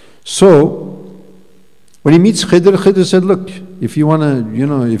 So, when he meets Khidr, Khidr said, look, if you want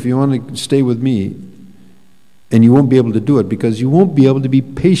to stay with me, and you won't be able to do it because you won't be able to be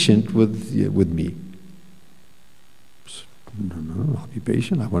patient with me. No, I'll be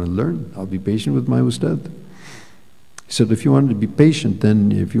patient. I want to learn. I'll be patient with my ustad. He said, if you want to be patient,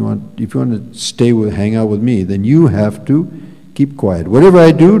 then if you want to hang out with me, then you have to keep quiet. Whatever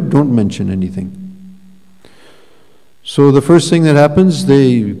I do, don't mention anything. So the first thing that happens,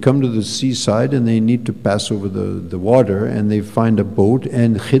 they come to the seaside and they need to pass over the water, and they find a boat,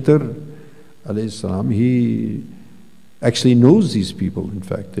 and Khidr alayhi salam, he actually knows these people. In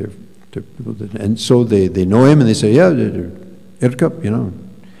fact, they're people and so they know him, and they say, yeah, irkab,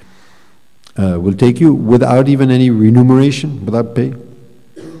 we'll take you without even any remuneration, without pay.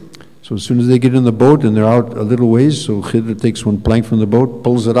 So as soon as they get in the boat and they're out a little ways, so Khidr takes one plank from the boat,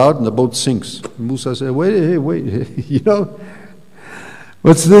 pulls it out, and the boat sinks. Musa said, wait,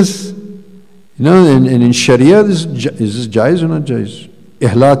 what's this? And in Sharia, is this jaiz or not jaiz?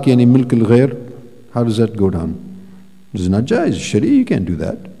 Ihlaq yani milk al-ghair, how does that go down? This is not jaiz. Sharia, you can't do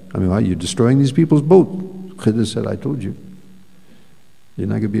that. I mean, why? You're destroying these people's boat. Khidr said, I told you. You're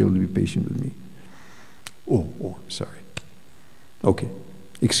not going to be able to be patient with me. Oh, sorry. Okay.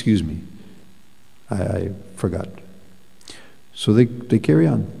 Excuse me, I forgot. So they carry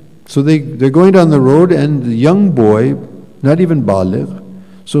on. So they're going down the road, and the young boy, not even baligh,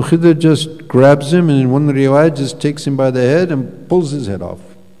 so Khidr just grabs him, and in one riwayat just takes him by the head and pulls his head off.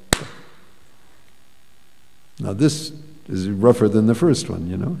 Now this is rougher than the first one,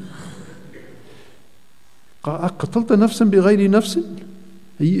 قتلت نفسا بغير نفس?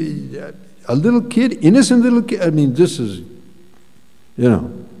 A little kid, innocent little kid, I mean, this is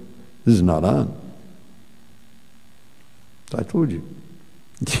not on. So I told you.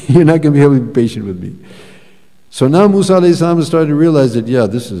 You're not going to be able to be patient with me. So now Musa alayhi salam has started to realize that, yeah,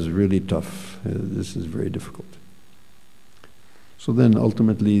 this is really tough. This is very difficult. So then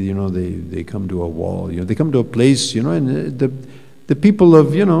ultimately, they come to a wall. They come to a place, and the people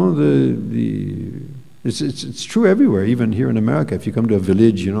of, it's true everywhere, even here in America. If you come to a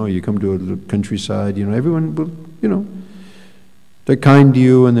village, you come to a countryside, everyone will, they're kind to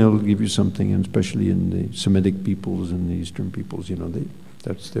you and they'll give you something, and especially in the Semitic peoples and the Eastern peoples,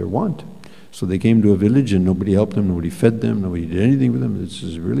 that's their want. So they came to a village and nobody helped them, nobody fed them, nobody did anything with them.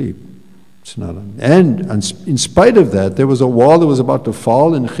 It's not on. And in spite of that, there was a wall that was about to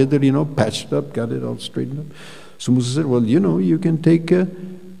fall, and Khidr, patched up, got it all straightened up. So Musa said, well, you can take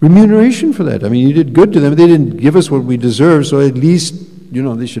remuneration for that. I mean, you did good to them. They didn't give us what we deserve, so at least,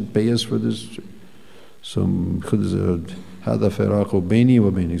 they should pay us for this. So Khidr said, هذا فراق بيني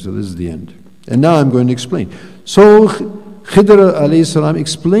وبينك. So this is the end. And now I'm going to explain. So Khidr alayhi salam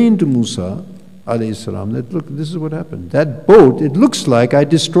explained to Musa alayhi salam that, look, this is what happened. That boat, it looks like I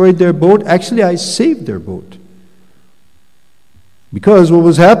destroyed their boat. Actually, I saved their boat. Because what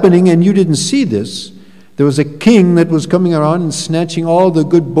was happening, and you didn't see this, there was a king that was coming around and snatching all the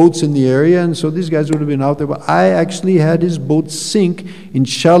good boats in the area, and so these guys would have been out there. But I actually had his boat sink in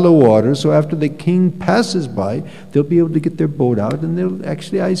shallow water, so after the king passes by, they'll be able to get their boat out, and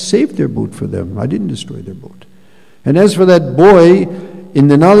I saved their boat for them. I didn't destroy their boat. And as for that boy, in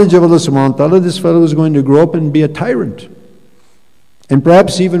the knowledge of Allah subhanahu wa ta'ala, this fellow was going to grow up and be a tyrant. And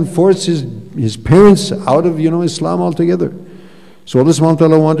perhaps even force his parents out of, Islam altogether. So Allah subhanahu wa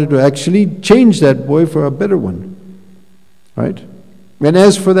ta'ala wanted to actually change that boy for a better one. Right? And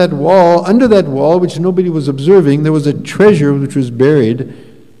as for that wall, under that wall, which nobody was observing, there was a treasure which was buried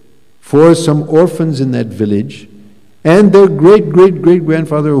for some orphans in that village. And their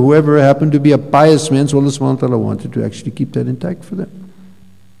great-great-great-grandfather, or whoever happened to be a pious man, so Allah subhanahu wa ta'ala wanted to actually keep that intact for them.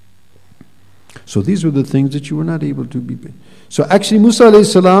 So these were the things that you were not able to be. So actually Musa alayhi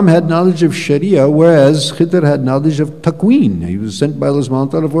salam had knowledge of Sharia, whereas Khidr had knowledge of taqween. He was sent by Allah subhanahu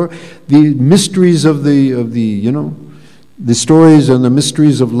wa ta'ala for the mysteries of the stories and the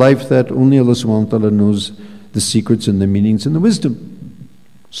mysteries of life that only Allah subhanahu wa ta'ala knows the secrets and the meanings and the wisdom.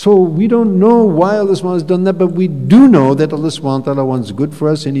 So we don't know why Allah subhanahu wa ta'ala has done that, but we do know that Allah subhanahu wa ta'ala wants good for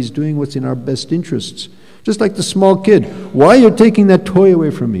us and He's doing what's in our best interests. Just like the small kid. Why you're taking that toy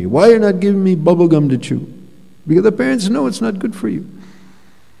away from me? Why you're not giving me bubble gum to chew? Because the parents know it's not good for you.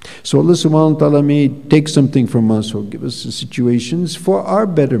 So Allah subhanahu wa ta'ala may take something from us or give us situations for our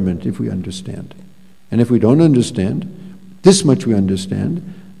betterment if we understand. And if we don't understand, this much we understand,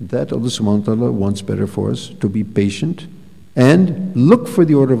 that Allah subhanahu wa ta'ala wants better for us, to be patient and look for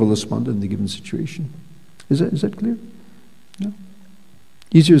the order of Allah subhanahu wa ta'ala in the given situation. Is that clear? No?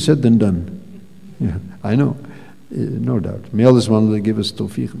 Easier said than done. Yeah, I know, no doubt. May Allah subhanahu wa ta'ala give us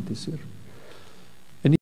tawfiq and tisir.